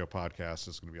CHGO podcast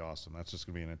is going to be awesome. That's just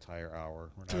going to be an entire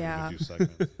hour. We're not going to do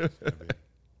segments. It's gonna be-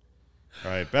 All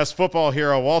right, best football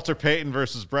hero, Walter Payton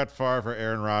versus Brett Favre or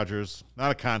Aaron Rodgers. Not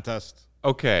a contest.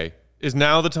 Okay. Is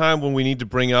now the time when we need to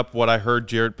bring up what I heard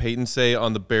Jarrett Payton say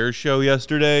on the Bears show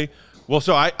yesterday? Well,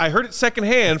 so I heard it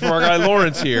secondhand from our guy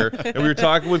Lawrence here, and we were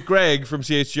talking with Greg from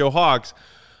CHGO Hawks.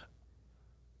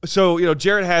 So,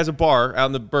 Jarrett has a bar out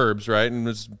in the burbs, right? And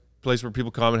it's a place where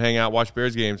people come and hang out, watch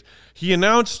Bears games. He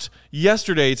announced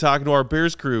yesterday, talking to our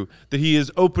Bears crew, that he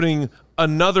is opening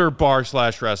another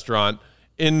bar/restaurant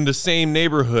in the same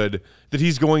neighborhood that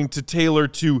he's going to tailor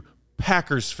to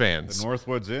Packers fans. The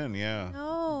Northwoods Inn, yeah.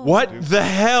 No. What the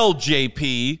hell,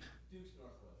 JP?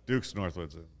 Duke's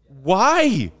Northwoods Inn.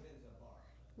 Why?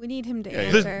 We need him to Yeah,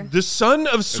 answer. The son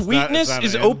of Sweetness not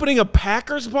is an inn. opening a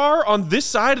Packers bar on this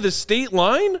side of the state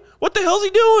line? What the hell's he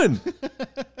doing?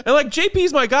 And like,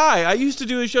 JP's my guy. I used to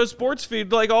do his show Sports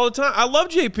Feed like all the time. I love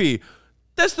JP.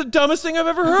 That's the dumbest thing I've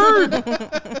ever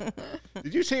heard.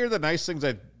 Did you hear the nice things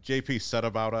that JP said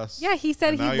about us? Yeah, he said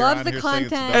And now he you're loves on the here saying it's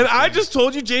content. And I just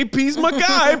told you JP's my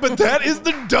guy, but that is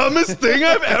the dumbest thing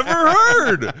I've ever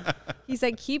heard. He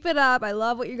said, keep it up. I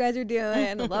love what you guys are doing.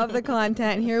 I love the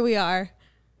content. Here we are.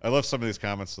 I love some of these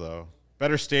comments, though.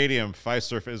 Better stadium.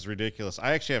 Fiserv is ridiculous.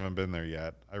 I actually haven't been there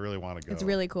yet. I really want to go. It's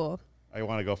really cool. I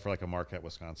want to go for like a Marquette,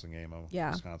 Wisconsin game. I'm Yeah.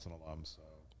 a Wisconsin alum, so.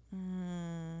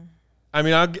 I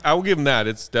mean, I will give them that.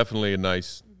 It's definitely a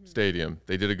nice stadium.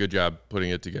 They did a good job putting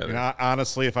it together. I mean,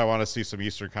 honestly, if I want to see some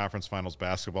Eastern Conference Finals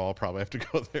basketball, I'll probably have to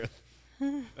go there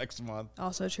next month.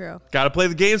 Also true. Got to play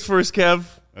the games first, Kev.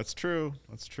 That's true.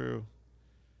 That's true.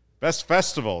 Best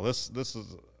festival. This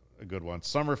is a good one.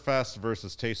 Summerfest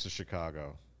versus Taste of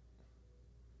Chicago.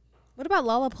 What about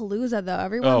Lollapalooza, though?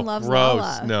 Everyone Oh, loves gross.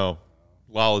 Lolla. No.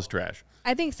 Lala's trash.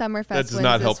 I think Summerfest That does wins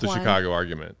not help this the one. Chicago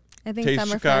argument. I think Taste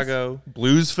Summerfest. Chicago.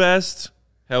 Blues Fest.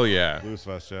 Hell yeah. Blues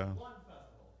Fest, yeah.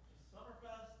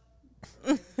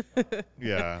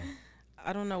 Yeah.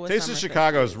 I don't know what Taste of Summerfest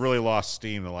Chicago has is. really lost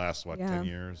steam the last, Yeah. 10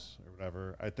 years or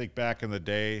whatever. I think back in the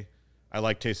day, I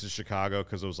liked Taste of Chicago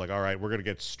because it was like, all right, we're going to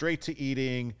get straight to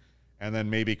eating, and then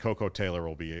maybe Coco Taylor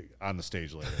will be on the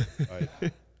stage later.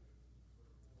 Right?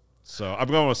 So I'm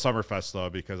going with Summerfest, though,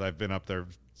 because I've been up there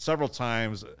several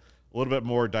times, a little bit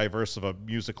more diverse of a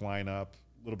music lineup,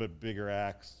 a little bit bigger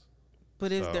acts.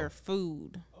 But is So. there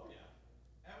food? Oh,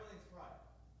 yeah. Everything's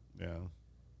fried. Yeah.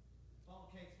 Funnel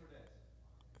cakes for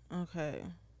days. Okay.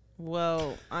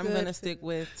 Well, I'm Good going to food. stick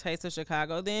with Taste of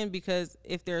Chicago then, because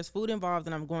if there's food involved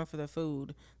and I'm going for the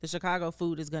food, the Chicago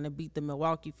food is going to beat the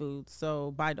Milwaukee food.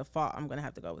 So by default, I'm going to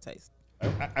have to go with Taste.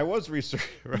 I was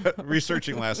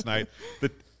researching last night.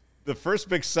 The first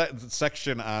big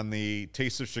section on the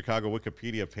Taste of Chicago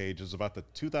Wikipedia page is about the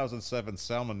 2007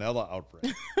 salmonella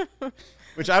outbreak,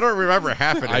 which I don't remember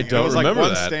happening. I don't it was remember like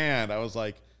one that. stand. I was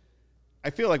like,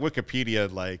 I feel like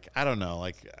Wikipedia, like, I don't know,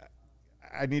 like,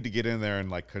 I need to get in there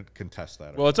and like contest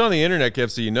that. Well, it's on the internet,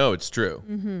 Kev, so you know it's true.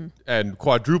 Mm-hmm. And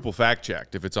quadruple fact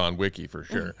checked if it's on Wiki for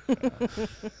sure. All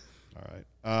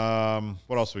right.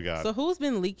 What else we got? So who's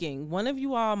been leaking? One of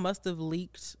you all must have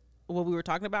leaked what we were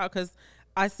talking about, because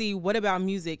I see What About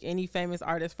Music? Any famous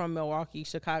artist from Milwaukee,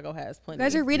 Chicago has You plenty.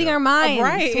 guys are reading our minds.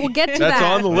 Right. We'll get to That's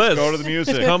that. on the list. Go to the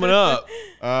music. It's coming up.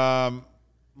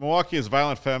 Milwaukee is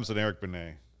Violent Femmes and Eric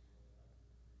Benet.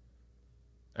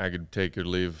 I could take or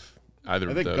leave either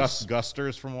I of think those.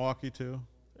 Guster's from Milwaukee too.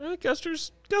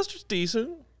 Guster's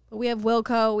decent. But we have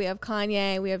Wilco, we have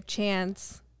Kanye, we have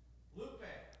Chance.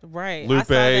 Right. I Lupe,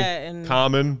 saw that in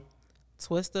Common.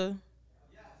 Twister.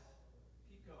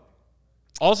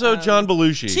 Also, John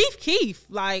Belushi. Chief Keef.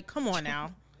 Like, come on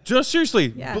now. Just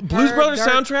seriously, Yeah. Blues Herb, Brothers Dirk,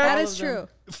 That soundtrack, is true.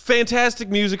 fantastic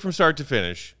music from start to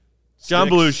finish. John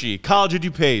Sticks. Belushi, College of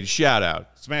DuPage, shout out.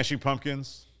 Smashing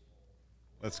Pumpkins.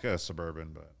 Let's go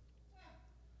Suburban, but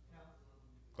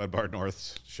Bud Bar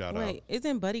North, shout out. Wait,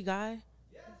 isn't Buddy Guy?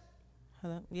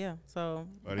 Hello? Yeah. So,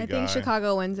 Buddy I Guy. think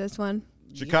Chicago wins this one.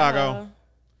 Chicago.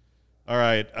 All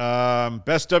right.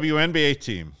 Best WNBA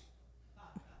team.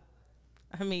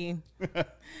 I mean,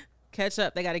 catch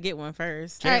up. They got to get one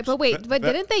first. All right, but wait, That-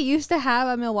 didn't they used to have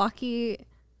a Milwaukee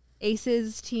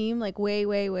Aces team like way,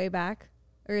 way, way back?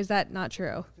 Or is that not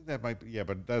true? I think that might be, yeah,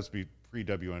 but that would be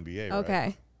pre-WNBA, right?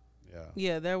 Okay. Yeah.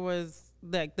 Yeah, there was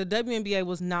like the WNBA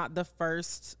was not the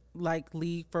first like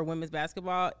league for women's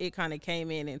basketball. It kind of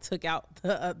came in and took out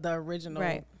the original.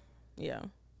 Right. Yeah.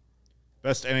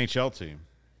 Best NHL team.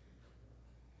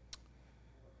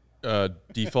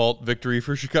 Default victory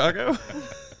for Chicago.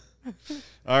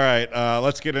 All right.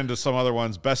 Let's get into some other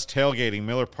ones. Best tailgating,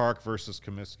 Miller Park versus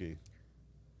Comiskey.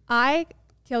 I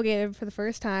tailgated for the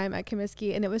first time at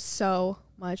Comiskey, and it was so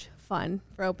much fun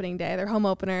for opening day. Their home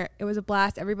opener, it was a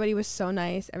blast. Everybody was so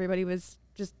nice. Everybody was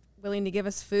just willing to give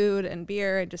us food and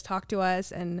beer and just talk to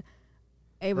us. And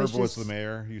it was Herb was just the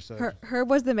mayor, you said? Herb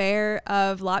was the mayor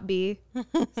of Lot B.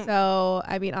 So,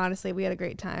 I mean, honestly, we had a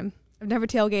great time. I've never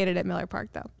tailgated at Miller Park,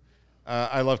 though.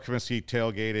 I love Comiskey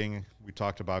tailgating. We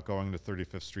talked about going to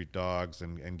 35th Street Dogs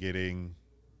and getting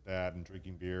that and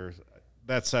drinking beers.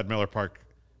 That said, Miller Park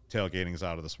tailgating is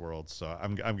out of this world, so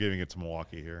I'm giving it to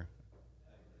Milwaukee here.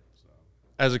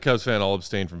 As a Cubs fan, I'll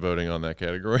abstain from voting on that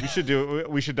category.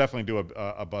 We should definitely do a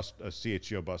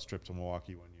CHGO bus trip to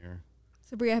Milwaukee one year.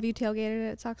 So, Bria, have you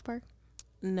tailgated at Sox Park?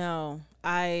 No,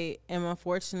 I am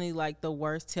unfortunately like the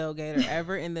worst tailgater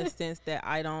ever in the sense that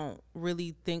I don't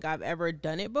really think I've ever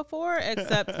done it before,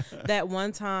 except that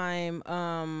one time,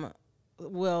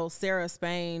 Sarah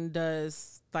Spain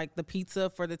does like the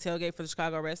pizza for the tailgate for the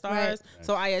Chicago Red Stars. Right.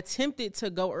 So I attempted to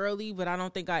go early, but I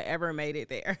don't think I ever made it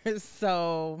there.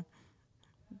 So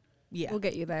yeah. We'll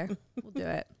get you there. We'll do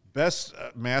it. Best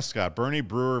mascot, Bernie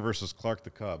Brewer versus Clark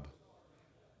the Cub.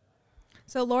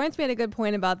 So Lawrence made a good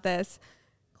point about this.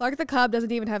 Clark the Cub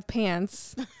doesn't even have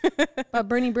pants, but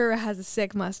Bernie Brewer has a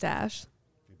sick mustache.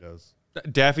 He does.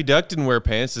 Daffy Duck didn't wear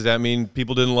pants. Does that mean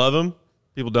people didn't love him?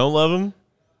 People don't love him?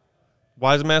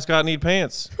 Why does a mascot need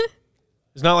pants?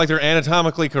 It's not like they're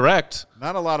anatomically correct.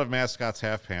 Not a lot of mascots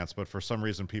have pants, but for some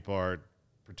reason people are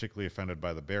particularly offended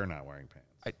by the bear not wearing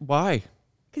pants. Why?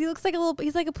 Because he looks like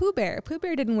he's like a Pooh Bear. Pooh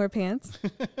Bear didn't wear pants.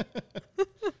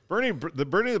 Bernie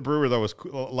the Brewer, though, was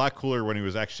a lot cooler when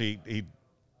he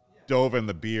dove in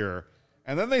the beer.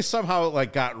 And then they somehow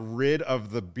like got rid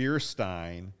of the beer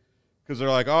stein because they're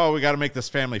like, oh, we got to make this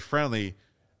family friendly.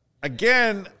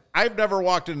 Again, I've never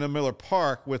walked into Miller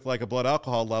Park with like a blood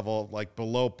alcohol level like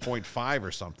below 0.5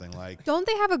 or something. Like, Don't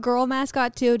they have a girl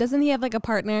mascot too? Doesn't he have like a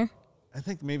partner? I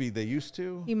think maybe they used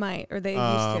to. He might, or they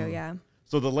used to, yeah.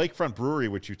 So the Lakefront Brewery,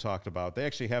 which you talked about, they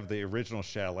actually have the original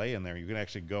chalet in there. You can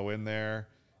actually go in there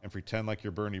and pretend like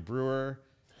you're Bernie Brewer.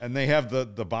 And they have the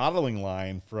bottling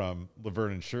line from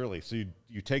Laverne and Shirley. So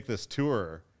you take this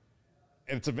tour,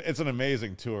 and it's an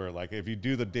amazing tour. Like if you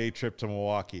do the day trip to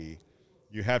Milwaukee,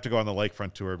 you have to go on the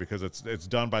Lakefront tour because it's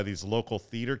done by these local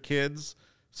theater kids.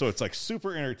 So it's like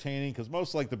super entertaining because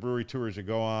most like the brewery tours you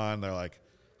go on, they're like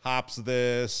hops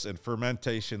this and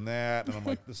fermentation that. And I'm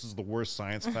like, this is the worst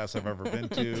science class I've ever been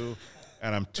to.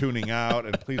 And I'm tuning out,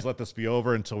 and please let this be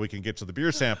over until we can get to the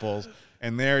beer samples.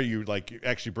 And there you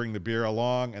actually bring the beer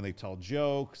along, and they tell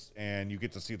jokes, and you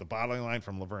get to see the bottling line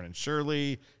from Laverne and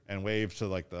Shirley and wave to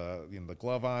like the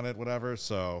glove on it, whatever.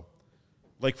 So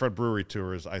Lakefront Brewery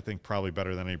Tour is, I think, probably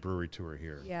better than any brewery tour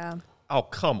here. Yeah. Oh,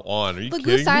 come on. Are you The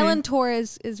kidding Goose me? Island tour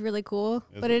is really cool,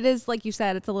 but it? it is, like you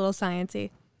said, it's a little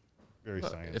sciencey. Very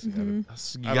sciencey.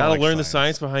 You I don't got to like learn the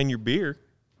science. science behind your beer.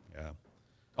 Yeah.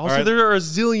 Also, right. there are a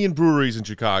zillion breweries in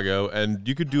Chicago, and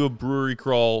you could do a brewery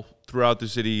crawl throughout the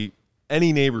city,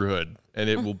 any neighborhood, and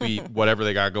it will be whatever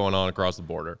they got going on across the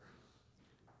border.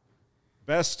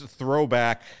 Best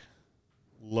throwback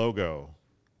logo,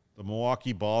 the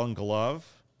Milwaukee Ball and Glove,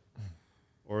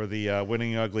 or the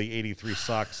Winning Ugly 83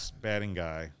 Sox batting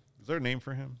guy. Is there a name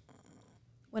for him?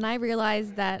 When I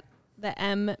realized that the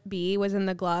MB was in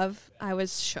the glove, I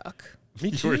was shook. Me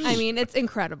too. I mean, it's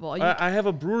incredible. I have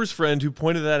a Brewers friend who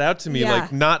pointed that out to me, Yeah.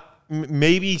 like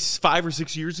maybe 5 or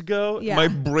 6 years ago. Yeah. My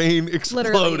brain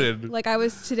exploded. Literally, like I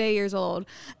was today years old.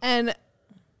 And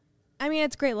I mean,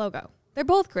 it's a great logo. They're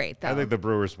both great, though. I think the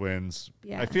Brewers wins.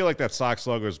 Yeah. I feel like that Sox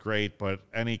logo is great, but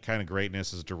any kind of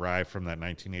greatness is derived from that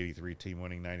 1983 team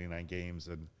winning 99 games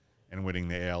and winning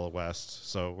the AL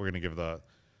West. So we're going to give the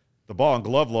Ball and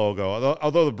Glove logo,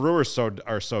 although the Brewers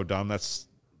are so dumb, that's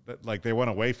like they went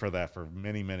away for that for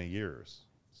many, many years.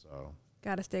 So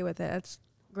Got to stay with it. It's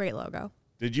a great logo.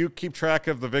 did you keep track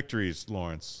of the victories,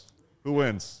 Lawrence? Who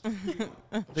wins? We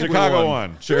Chicago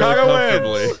won. Fairly Chicago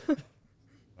comfortably. wins.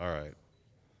 All right.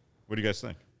 What do you guys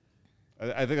think?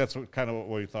 I think that's kind of what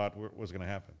we thought was going to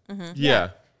happen. Yeah.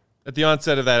 At the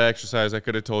onset of that exercise, I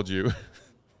could have told you.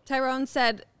 Tyrone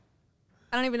said,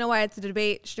 I don't even know why it's a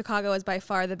debate. Chicago is by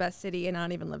far the best city, and I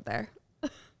don't even live there.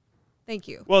 Thank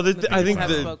you. Well, I think have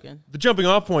the spoken. jumping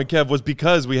off point, Kev, was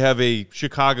because we have a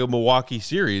Chicago-Milwaukee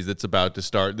series that's about to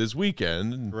start this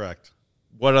weekend. Correct.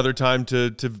 What other time to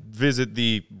visit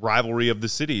the rivalry of the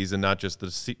cities and not just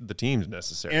the teams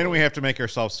necessarily? And we have to make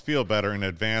ourselves feel better in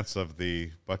advance of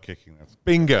the butt kicking.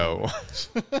 Bingo.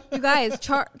 You guys,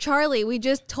 Charlie, we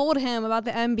just told him about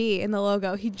the MB in the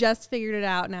logo. He just figured it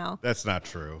out now. That's not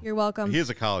true. You're welcome. He is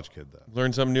a college kid, though.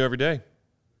 Learn something new every day.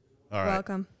 All You're right.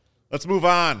 welcome. Let's move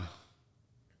on.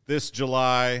 This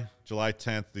July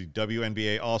 10th, the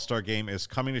WNBA All-Star Game is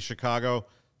coming to Chicago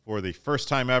for the first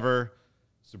time ever.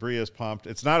 Sabria is pumped.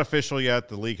 It's not official yet.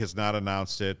 The league has not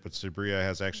announced it, but Sabria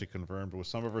has actually confirmed with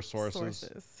some of her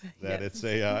sources. That Yes.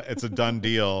 it's a done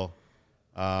deal.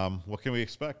 What can we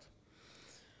expect?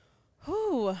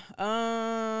 Well,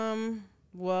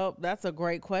 that's a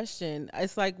great question.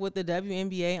 It's like with the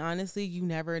WNBA, honestly, you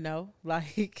never know.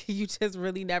 Like, you just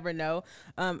really never know.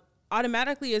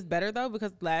 Automatically, it's better, though,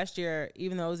 because last year,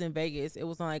 even though it was in Vegas, it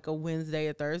was on like a Wednesday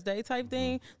or Thursday type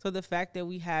thing. So the fact that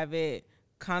we have it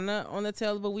kind of on the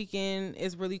tail of a weekend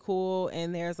is really cool.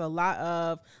 And there's a lot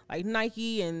of like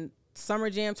Nike and Summer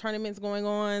Jam tournaments going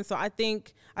on. So I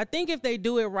think if they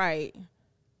do it right,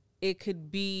 it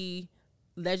could be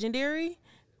legendary,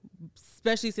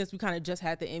 especially since we kind of just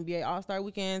had the NBA All-Star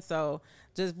weekend. So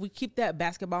just we keep that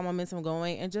basketball momentum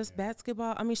going, and just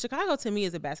basketball. I mean, Chicago to me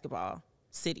is a basketball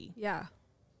city. Yeah.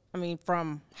 I mean,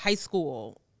 from high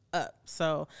school up.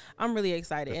 So I'm really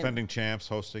excited. Defending champs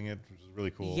hosting it, which is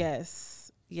really cool.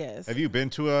 Yes. Have you been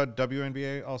to a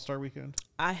WNBA All-Star weekend?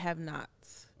 I have not.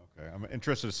 Okay. I'm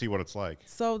interested to see what it's like.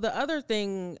 So the other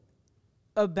thing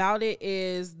about it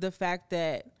is the fact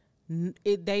that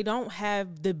they don't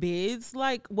have the bids.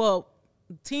 Like, well,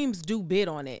 teams do bid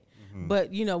on it.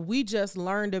 But, you know, we just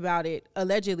learned about it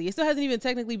allegedly. It still hasn't even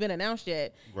technically been announced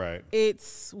yet. Right.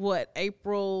 It's,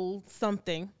 April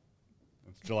something.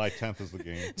 It's July 10th is the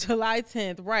game. July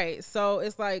 10th, right. So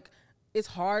it's like it's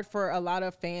hard for a lot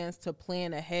of fans to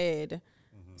plan ahead.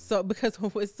 So because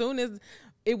as soon as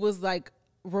it was, like,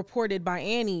 reported by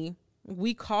Annie,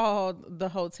 we called the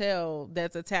hotel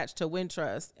that's attached to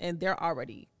Wintrust, and they're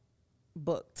already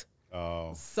booked.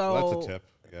 Oh, So well, that's a tip.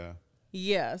 Yeah.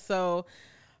 Yeah, so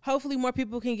hopefully more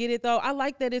people can get it, though. I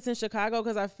like that it's in Chicago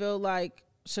because I feel like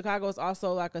Chicago is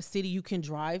also like a city you can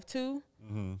drive to,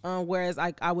 whereas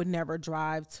I would never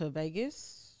drive to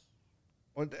Vegas.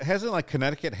 Well, hasn't like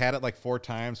Connecticut had it like 4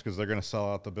 times because they're going to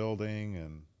sell out the building?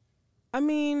 And I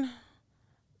mean,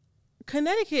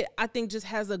 Connecticut, I think, just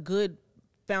has a good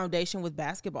foundation with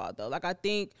basketball, though. Like, I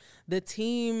think the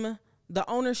team, the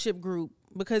ownership group,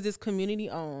 because it's community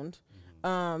owned,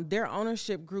 their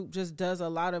ownership group just does a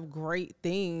lot of great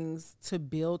things to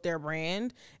build their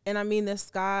brand. And I mean, the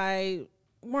Sky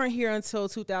weren't here until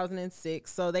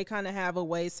 2006, so they kind of have a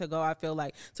ways to go, I feel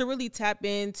like, to really tap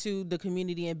into the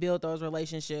community and build those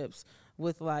relationships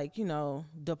with, like, you know,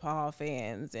 DePaul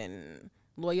fans and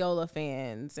Loyola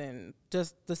fans and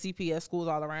just the CPS schools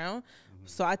all around.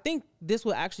 So I think this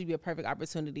will actually be a perfect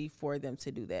opportunity for them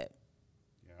to do that.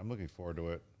 yeah, I'm looking forward to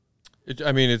it.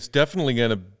 It's definitely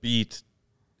going to beat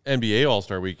NBA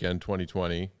All-Star Weekend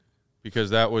 2020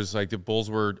 because that was like the Bulls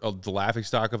were the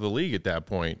laughingstock of the league at that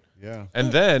point. Yeah.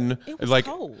 And then, it was like,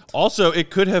 cold. also it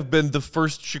could have been the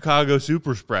first Chicago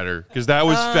super spreader because that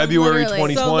was February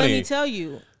literally. 2020. So let me tell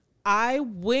you,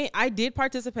 I did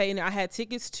participate and I had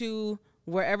tickets to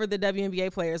wherever the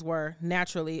WNBA players were,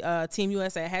 naturally. Team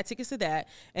USA, I had tickets to that.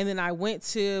 And then I went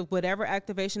to whatever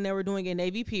activation they were doing in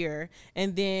Navy Pier.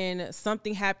 And then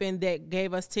something happened that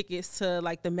gave us tickets to,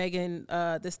 like, the Megan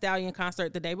Thee Stallion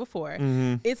concert the day before.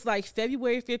 It's like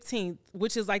February 15th,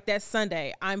 which is like that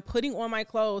Sunday. I'm putting on my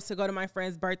clothes to go to my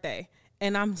friend's birthday.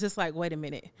 And I'm just like, wait a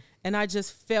minute. And I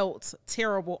just felt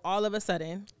terrible all of a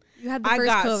sudden. You had the I first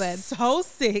got COVID. so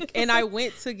sick, and I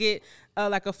went to get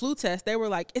like a flu test. They were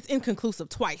like, it's inconclusive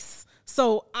twice.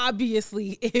 So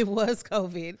obviously it was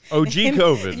COVID. OG And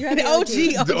COVID. You had the OG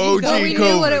The OG COVID. We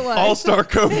knew what it was. All-Star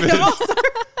COVID.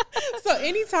 So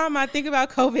anytime I think about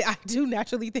COVID, I do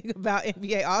naturally think about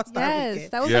NBA All-Star Yes,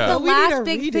 Weekend. that was Yeah. like the We need last a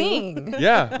big redo. thing.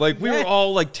 Yeah, like we were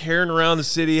all like tearing around the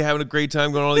city, having a great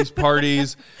time, going to all these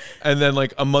parties, and then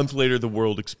like a month later, the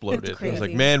world exploded. It's I was like,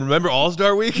 crazy. man, remember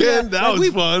All-Star Weekend? That Like, was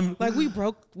fun. Like we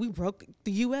broke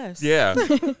the U.S. Yeah,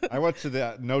 I went to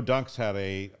the No Dunks had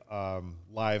a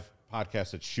live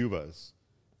podcast at Shuba's,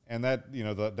 and that, you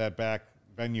know, that back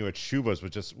venue at Shuba's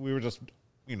was just, we were just,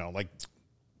 you know, like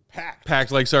packed.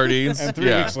 packed like sardines. And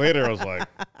 3 weeks later, I was like,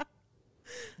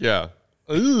 Yeah.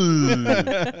 Ooh.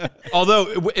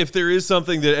 Although, if there is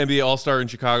something that NBA All-Star in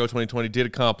Chicago 2020 did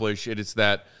accomplish, it is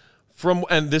that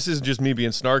and this isn't just me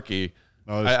being snarky,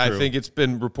 No, that's I true. think it's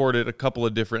been reported a couple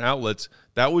of different outlets,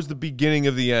 that was the beginning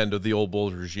of the end of the old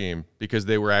Bulls regime because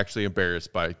they were actually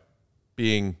embarrassed by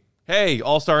being, hey,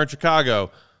 All-Star in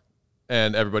Chicago.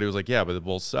 And everybody was like, yeah, but the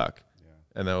Bulls suck.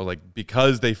 And they were like,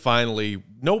 because they finally,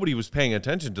 nobody was paying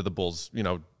attention to the Bulls, you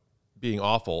know, being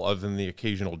awful other than the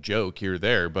occasional joke here or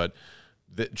there. But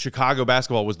the Chicago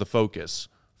basketball was the focus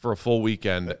for a full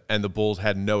weekend, and the Bulls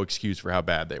had no excuse for how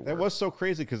bad they were. that was so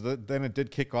crazy because then it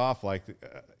did kick off like,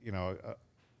 you know,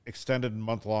 extended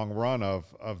month-long run of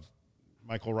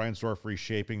Michael Reinsdorf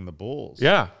reshaping the Bulls.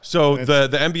 Yeah. So And the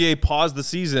NBA paused the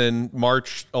season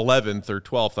March 11th or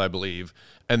 12th, I believe.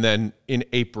 And then in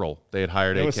April, they had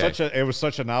hired It AK. was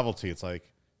such a novelty. It's like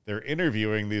they're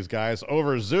interviewing these guys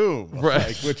over Zoom, Right.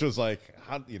 like, which was like,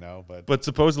 how, you know, But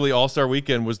supposedly All-Star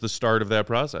Weekend was the start of that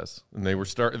process. And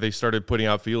they started putting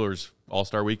out feelers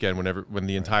All-Star Weekend when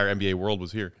the entire NBA world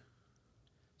was here.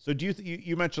 So do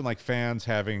you mentioned like fans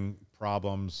having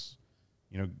problems,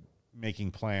 you know,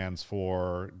 making plans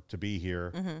to be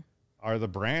here. Are the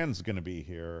brands going to be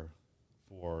here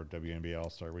for WNBA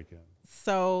All-Star Weekend?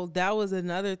 So that was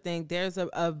another thing. There's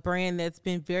a brand that's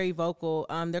been very vocal.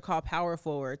 They're called Power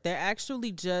Forward. They're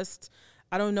actually just,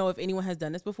 I don't know if anyone has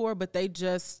done this before, but they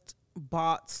just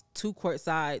bought 2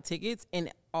 courtside tickets in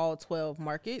all 12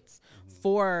 markets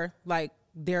for like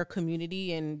their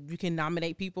community, and you can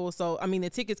nominate people. So, I mean, the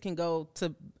tickets can go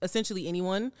to essentially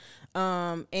anyone.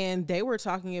 And they were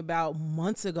talking about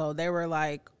months ago, they were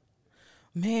like,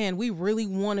 man, we really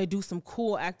want to do some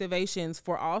cool activations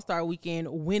for All-Star Weekend,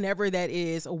 whenever that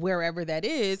is, wherever that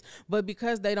is. But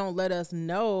because they don't let us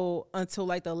know until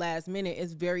like the last minute,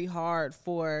 it's very hard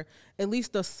for at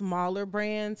least the smaller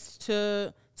brands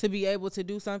to be able to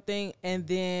do something. And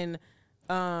then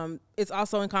it's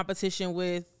also in competition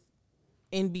with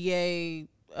NBA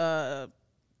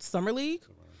Summer League.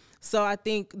 So I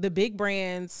think the big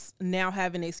brands now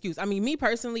have an excuse. I mean, me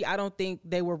personally, I don't think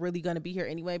they were really going to be here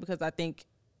anyway, because I think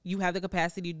you have the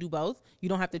capacity to do both. You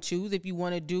don't have to choose. If you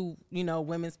want to do,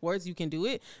 women's sports, you can do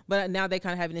it. But now they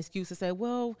kind of have an excuse to say,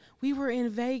 well, we were in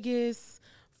Vegas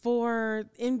for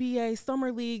NBA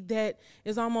Summer League that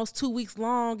is almost 2 weeks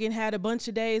long and had a bunch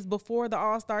of days before the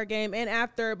All-Star game and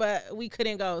after, but we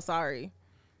couldn't go. Sorry.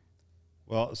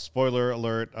 Well, spoiler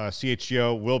alert,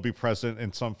 CHGO will be present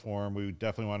in some form. We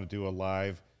definitely want to do a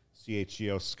live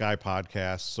CHGO Sky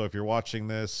podcast. So if you're watching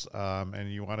this and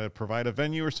you want to provide a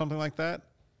venue or something like that,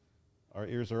 our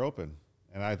ears are open.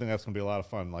 And I think that's going to be a lot of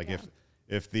fun. Like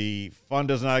if the fun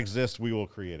does not exist, we will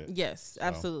create it. Yes,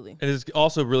 absolutely. And it's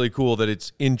also really cool that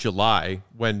it's in July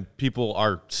when people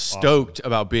are stoked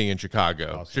about being in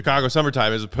Chicago. Awesome. Chicago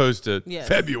summertime as opposed to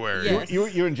February. Yes.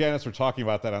 You and Janice were talking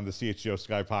about that on the CHGO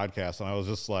Sky podcast, and I was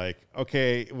just like,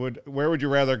 okay, where would you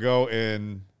rather go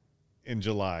in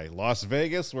July? Las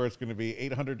Vegas, where it's going to be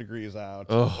 800 degrees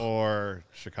out, or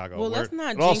Chicago? Well, let's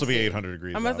not it'll also jinx be it. 800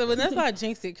 degrees I'm out. But let's not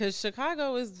jinx it, because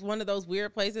Chicago is one of those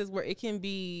weird places where it can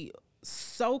be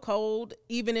so cold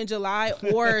even in July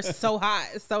or so hot.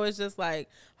 So it's just like,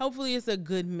 hopefully it's a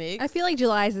good mix. I feel like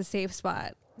July is a safe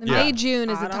spot. May,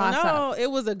 June is a toss-up. No, it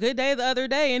was a good day the other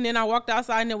day, and then I walked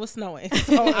outside and it was snowing.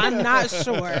 So I'm not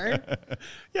sure.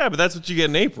 Yeah, but that's what you get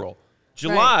in April.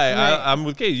 July, right. I'm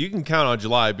with Kate. You can count on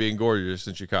July being gorgeous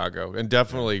in Chicago, and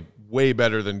definitely way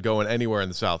better than going anywhere in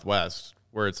the Southwest,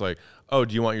 where it's like, oh,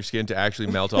 do you want your skin to actually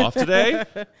melt off today?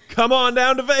 Come on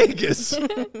down to Vegas.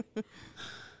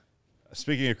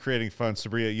 Speaking of creating fun,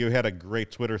 Sabria, you had a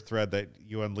great Twitter thread that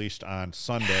you unleashed on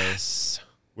Sunday,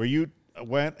 where you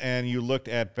went and you looked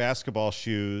at basketball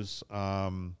shoes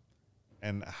and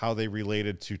how they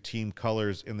related to team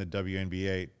colors in the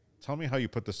WNBA. Tell me how you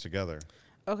put this together.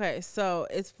 Okay, so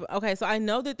I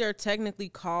know that they're technically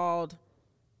called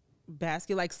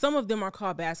like some of them are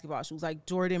called basketball shoes, like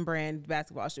Jordan brand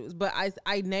basketball shoes. But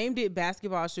I named it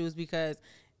basketball shoes because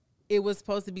it was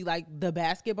supposed to be like the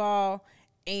basketball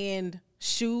and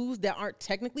shoes that aren't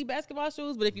technically basketball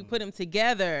shoes, but if you put them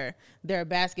together, they're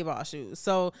basketball shoes.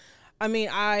 So, I mean,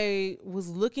 I was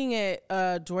looking at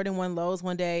Jordan 1 Lows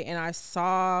one day, and I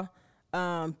saw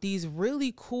these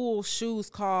really cool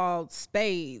shoes called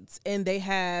Spades, and they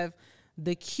have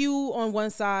the Q on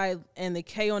one side and the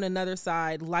K on another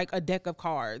side, like a deck of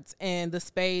cards, and the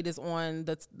spade is on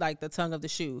the tongue of the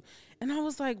shoe. And I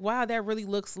was like, wow, that really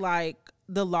looks like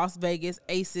the Las Vegas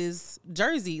Aces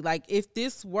jersey. Like, if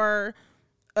this were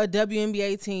a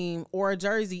WNBA team or a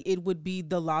jersey, it would be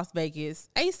the Las Vegas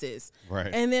Aces. Right.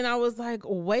 And then I was like,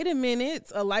 wait a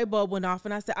minute, a light bulb went off,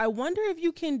 and I said, I wonder if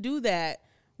you can do that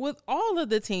with all of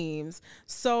the teams.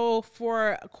 So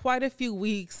for quite a few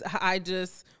weeks, I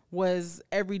just was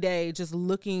every day just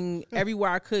looking everywhere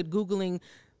I could, Googling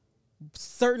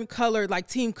certain color, like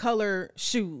team color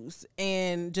shoes,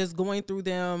 and just going through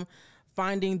them,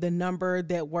 finding the number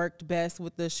that worked best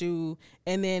with the shoe.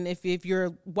 And then if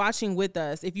you're watching with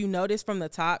us, if you notice from the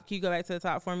top, can you go back to the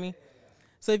top for me?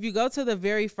 So if you go to the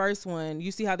very first one,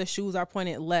 you see how the shoes are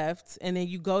pointed left, and then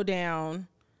you go down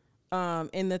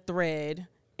in the thread,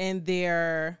 and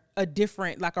they're a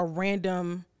different, like a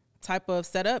random type of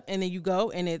setup, and then you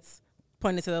go and it's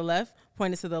pointed to the left,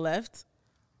 pointed to the left,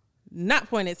 not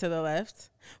pointed to the left,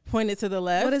 pointed to the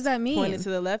left. What does that mean? Pointed to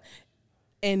the left.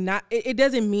 And not, it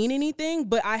doesn't mean anything,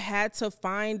 but I had to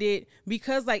find it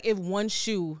because, like, if one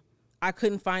shoe, I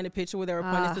couldn't find a picture where they were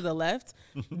pointed to the left,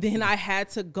 then I had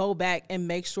to go back and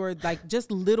make sure, like, just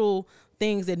little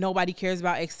things that nobody cares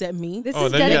about except me. This Oh,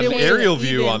 is then you have an dedicated. aerial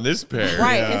view on this pair.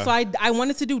 Right. Yeah. And so I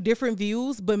wanted to do different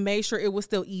views, but made sure it was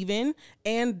still even.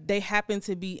 And they happened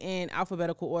to be in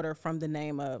alphabetical order from the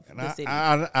name of the city.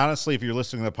 Honestly, if you're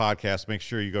listening to the podcast, make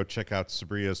sure you go check out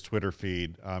Sabria's Twitter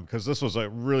feed because this was a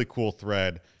really cool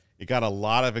thread. It got a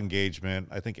lot of engagement.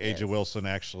 I think Aja Wilson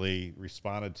actually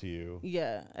responded to you.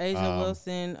 Yeah, Aja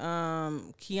Wilson,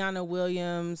 Kiana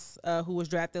Williams, who was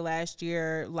drafted last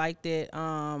year, liked it.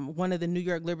 One of the New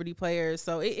York Liberty players.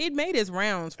 So it made its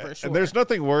rounds for sure. And there's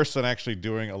nothing worse than actually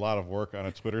doing a lot of work on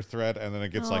a Twitter thread and then it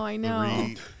gets I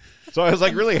know. So I was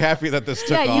like really happy that this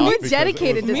took off. Yeah, you were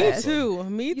dedicated to this. Me too.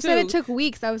 You said it took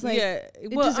weeks. I was like, it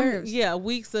deserves.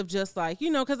 Weeks of just like,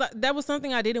 because that was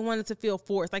something I didn't want it to feel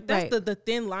forced. Like that's the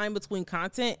thin line between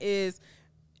content is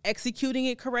executing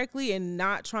it correctly and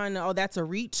not trying to, that's a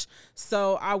reach.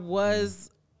 So I was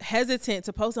hesitant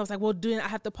to post. I was like, well, I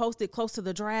have to post it close to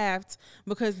the draft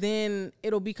because then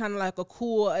it'll be kind of like a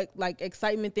cool like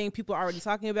excitement thing. People are already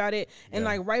talking about it. And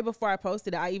like right before I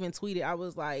posted it, I even tweeted, I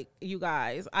was like, you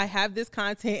guys, I have this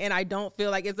content and I don't feel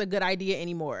like it's a good idea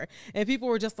anymore. And people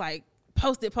were just like,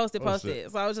 post it.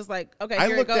 So I was just like, okay,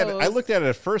 here it goes. I looked at it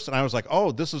at first and I was like,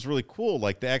 oh, this is really cool.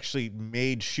 Like they actually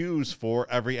made shoes for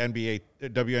every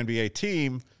WNBA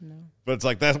team. No. But it's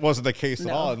like that wasn't the case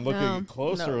at all. And looking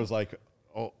closer, it was like,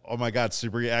 oh my God,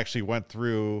 Sabri actually went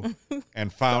through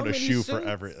and found a shoe for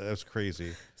every. That's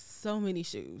crazy. So many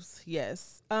shoes,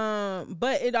 yes.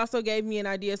 But it also gave me an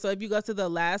idea. So if you go to the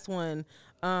last one,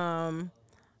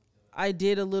 I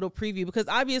did a little preview because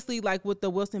obviously, like with the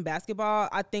Wilson basketball,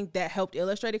 I think that helped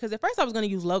illustrate it. Because at first I was going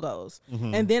to use logos,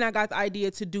 and then I got the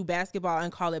idea to do basketball and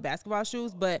call it basketball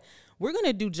shoes. But we're going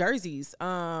to do jerseys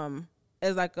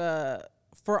as like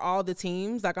for all the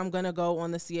teams. Like I'm going to go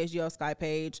on the CHGO Sky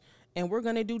page. And we're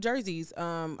going to do jerseys.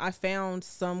 I found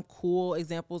some cool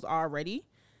examples already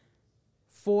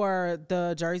for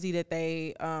the jersey that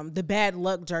they, the bad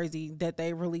luck jersey that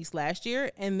they released last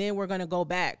year. And then we're going to go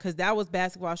back because that was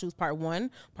basketball shoes part 1.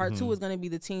 Part 2 is going to be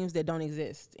the teams that don't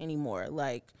exist anymore.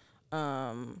 Like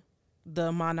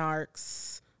the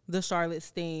Monarchs, the Charlotte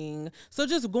Sting. So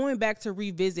just going back to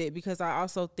revisit because I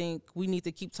also think we need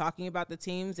to keep talking about the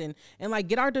teams and like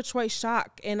get our Detroit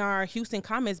Shock and our Houston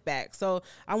Comets back. So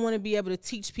I want to be able to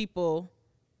teach people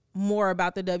more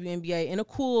about the WNBA in a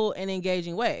cool and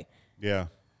engaging way. Yeah.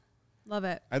 Love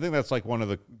it. I think that's like one of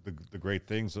the great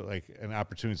things that like and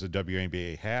opportunities the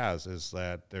WNBA has is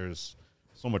that there's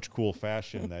so much cool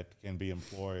fashion that can be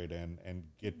employed and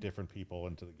get different people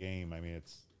into the game. I mean,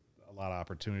 it's a lot of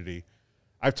opportunity.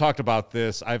 I've talked about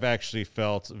this. I've actually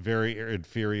felt very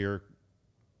inferior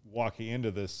walking into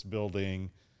this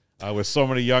building with so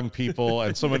many young people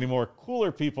and so many more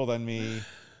cooler people than me.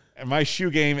 And my shoe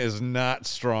game is not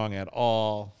strong at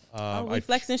all. We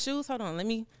flexing shoes? Hold on. Let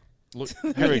me. Look,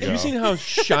 here we go. Have you seen how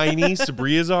shiny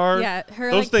Sabria's are? Yeah, her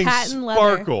those like things patent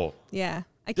sparkle. Leather. Yeah,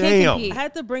 I can't compete. I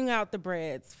had to bring out the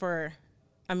breads for.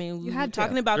 I mean, you had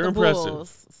talking about They're the impressive.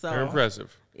 Bulls. So They're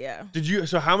impressive. Yeah.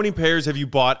 So how many pairs have you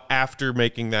bought after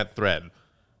making that thread?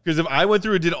 Because if I went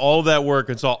through and did all of that work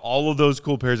and saw all of those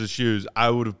cool pairs of shoes, I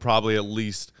would have probably at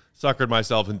least suckered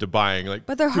myself into buying like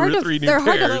but they're 2 hard or to, 3 new they're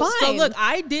pairs. hard to find. So look,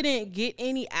 I didn't get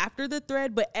any after the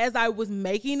thread, but as I was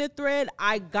making the thread,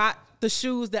 I got the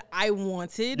shoes that I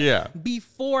wanted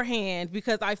beforehand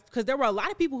because there were a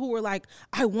lot of people who were like,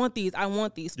 I want these.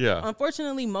 Yeah.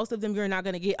 Unfortunately, most of them you're not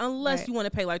going to get unless you want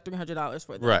to pay like $300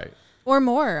 for them. Right. Or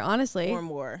more, honestly. Or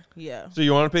more, yeah. So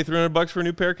you want to pay $300 for a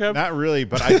new pair, Kev? Not really,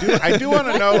 but I do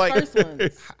want to know like First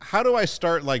ones. how do I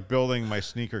start like building my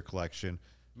sneaker collection?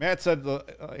 Matt said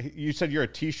you said you're a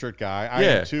T-shirt guy. I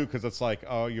am too because it's like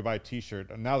you buy a T-shirt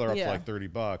and now they're up to like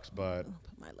 $30, but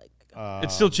Put my leg back up.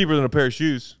 It's still cheaper than a pair of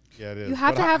shoes. Yeah, it is. You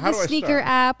have to have the sneaker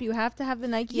app. app. You have to have the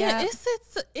Nike app.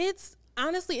 It's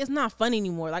honestly it's not fun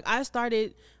anymore. Like I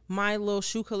started my little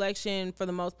shoe collection for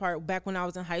the most part back when I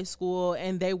was in high school,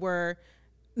 and they were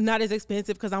not as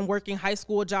expensive because I'm working high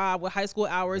school job with high school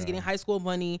hours, getting high school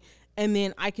money, and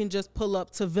then I can just pull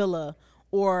up to Villa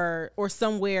or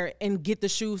somewhere and get the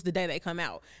shoes the day they come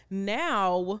out.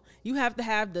 Now you have to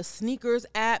have the sneakers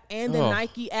app and the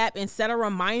Nike app and set a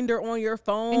reminder on your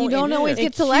phone. And you don't always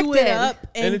get queue selected. it up,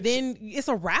 and then it's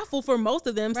a raffle for most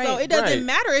of them. So it doesn't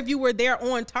matter if you were there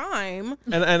on time.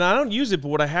 And I don't use it, but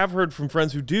what I have heard from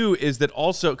friends who do is that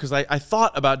also, because I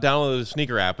thought about downloading the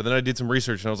sneaker app, and then I did some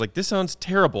research, and I was like, this sounds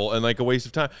terrible and like a waste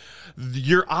of time.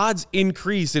 Your odds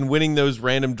increase in winning those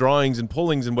random drawings and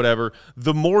pullings and whatever,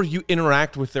 the more you interact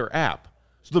with their app.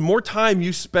 So the more time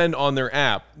you spend on their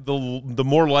app, the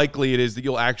more likely it is that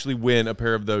you'll actually win a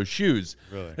pair of those shoes.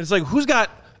 Really? And it's like, who's got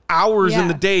hours in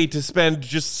the day to spend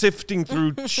just sifting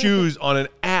through shoes on an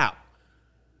app?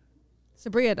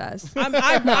 Sabria does.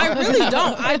 I really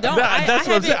don't. I don't. That's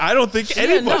what I'm saying. I don't think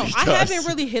anybody does. I haven't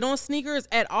really hit on sneakers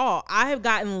at all. I have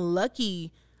gotten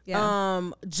lucky.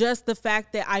 Just the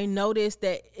fact that I noticed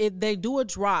that if they do a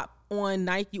drop on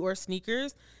Nike or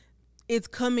sneakers, it's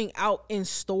coming out in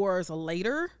stores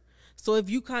later. So if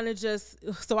you kind of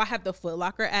so I have the Foot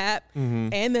Locker app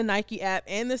and the Nike app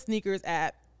and the sneakers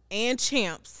app and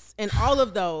Champs and all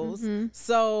of those.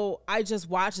 So I just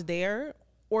watch there.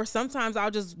 Or sometimes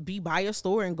I'll just be by a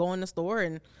store and go in the store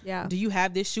and do you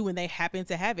have this shoe? And they happen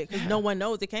to have it because no one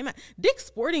knows it came out. Dick's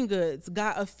Sporting Goods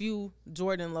got a few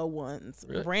Jordan Low ones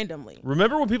randomly.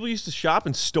 Remember when people used to shop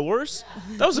in stores?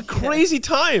 That was a crazy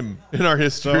time in our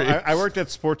history. So I worked at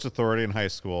Sports Authority in high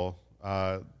school.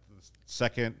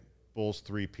 Second Bulls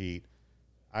three-peat.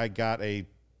 I got a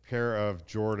pair of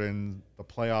Jordan, the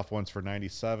playoff ones for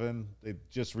 97. They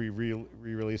just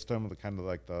re-released them,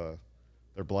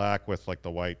 they're black with like the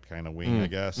white kind of wing, I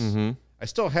guess. I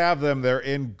still have them. They're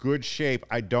in good shape.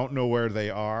 I don't know where they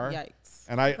are. Yikes.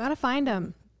 And I Gotta find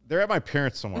them. They're at my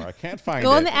parents' somewhere. I can't find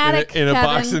Go it. in the attic, in a Kevin.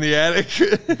 box in the attic.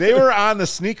 They were on the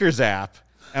sneakers app.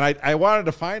 And I wanted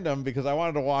to find them because I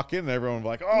wanted to walk in and everyone would be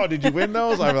like, oh, did you win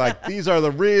those? I was like, these are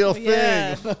the real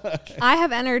thing. I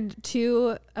have entered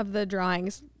 2 of the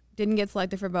drawings. Didn't get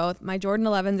selected for both. My Jordan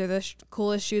 11s are the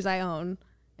coolest shoes I own.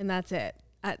 And that's it.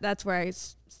 That's where I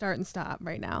start and stop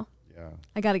right now. Yeah.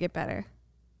 I got to get better.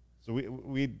 So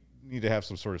we need to have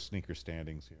some sort of sneaker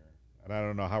standings here. And I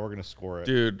don't know how we're going to score it.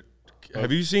 Dude,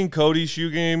 have you seen Cody's shoe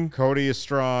game? Cody is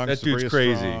strong. That dude's Sabria's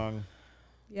crazy. strong.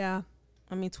 Yeah.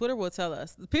 I mean, Twitter will tell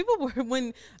us. People were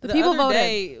the people other voted.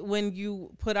 day when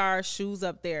you put our shoes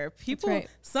up there.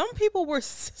 Some people were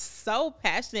so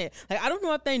passionate. Like I don't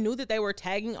know if they knew that they were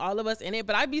tagging all of us in it,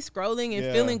 but I'd be scrolling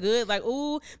and feeling good. Like,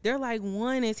 ooh, they're like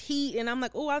one is heat, and I'm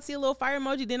like, ooh, I see a little fire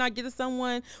emoji. Then I get to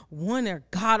someone, one they're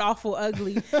god awful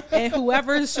ugly, and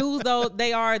whoever's shoes though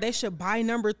they should buy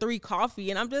number 3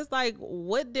 coffee, and I'm just like,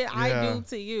 what did I do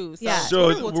to you?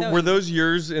 So were those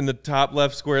yours in the top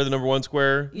left square, the number 1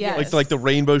 square? Yes. Like the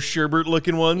rainbow sherbet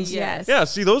looking ones? Yes. Yeah,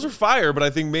 see, those are fire, but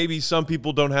I think maybe some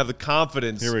people don't have the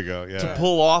confidence Here we go. Yeah. to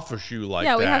pull off a shoe like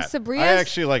that. Yeah, we have Sabria's. I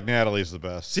actually like Natalie's the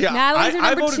best. See, Natalie's are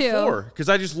I number voted 2. 4 because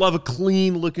I just love a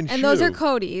clean looking shoe. And those are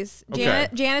Cody's. Okay.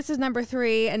 Janice is number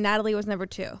 3, and Natalie was number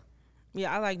 2.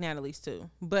 Yeah, I like Natalie's too.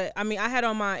 But I mean, I had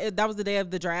on that was the day of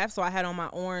the draft, so I had on my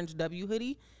orange W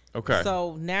hoodie. Okay.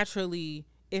 So naturally,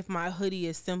 if my hoodie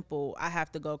is simple, I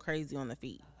have to go crazy on the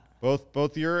feet.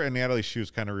 Both your and Natalie's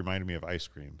shoes kind of reminded me of ice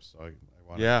cream. So I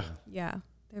wanted Yeah. Yeah.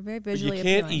 They're very But visually you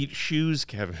can't appealing. eat shoes,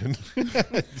 Kevin.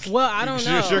 Well, I don't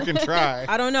know. Sure can try.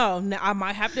 I don't know. Now, I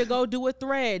might have to go do a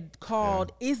thread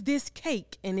called "Is this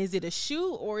cake?" and is it a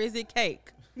shoe or is it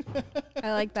cake?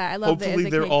 I like that. I love that.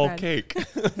 Hopefully they're all cake.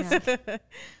 Yeah.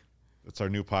 That's our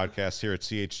new podcast here at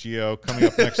CHGO coming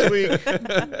up next week.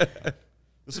 This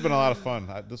has been a lot of fun.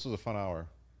 This was a fun hour.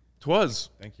 'Twas.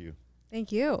 Thank you.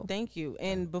 Thank you. Thank you.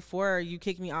 And before you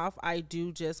kick me off, I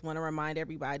do just want to remind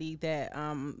everybody that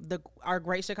our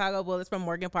Great Chicago Bullets from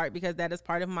Morgan Park, because that is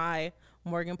part of my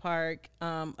Morgan Park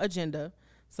agenda.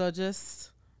 So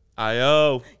just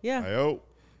I.O. yeah. I hope.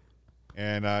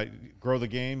 And Grow the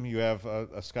Game, you have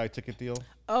a Sky ticket deal?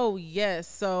 Oh, yes.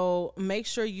 So make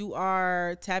sure you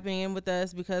are tapping in with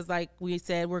us because, like we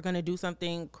said, we're going to do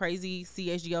something crazy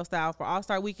CHGO style for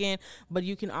All-Star Weekend. But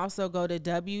you can also go to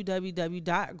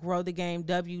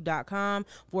www.growthegamew.com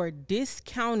for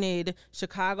discounted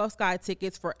Chicago Sky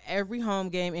tickets for every home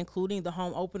game, including the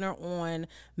home opener on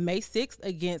May 6th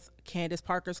against Candace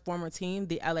Parker's former team,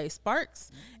 the LA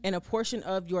Sparks. And a portion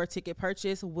of your ticket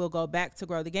purchase will go back to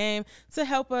Grow the Game to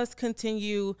help us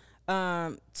continue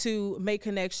to make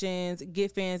connections,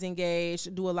 get fans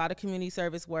engaged, do a lot of community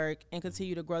service work, and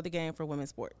continue to grow the game for women's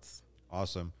sports.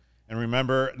 Awesome. And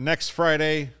remember, next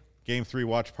Friday, Game 3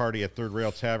 watch party at Third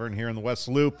Rail Tavern here in the West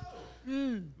Loop.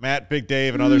 Matt, Big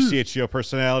Dave, and other CHGO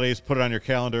personalities, put it on your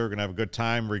calendar. We're going to have a good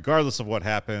time regardless of what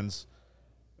happens.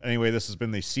 Anyway, this has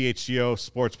been the CHGO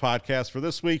Sports Podcast for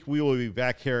this week. We will be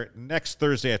back here next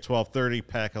Thursday at 12:30,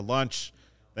 pack a lunch.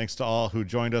 Thanks to all who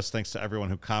joined us. Thanks to everyone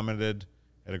who commented.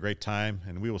 Had a great time,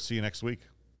 and we will see you next week.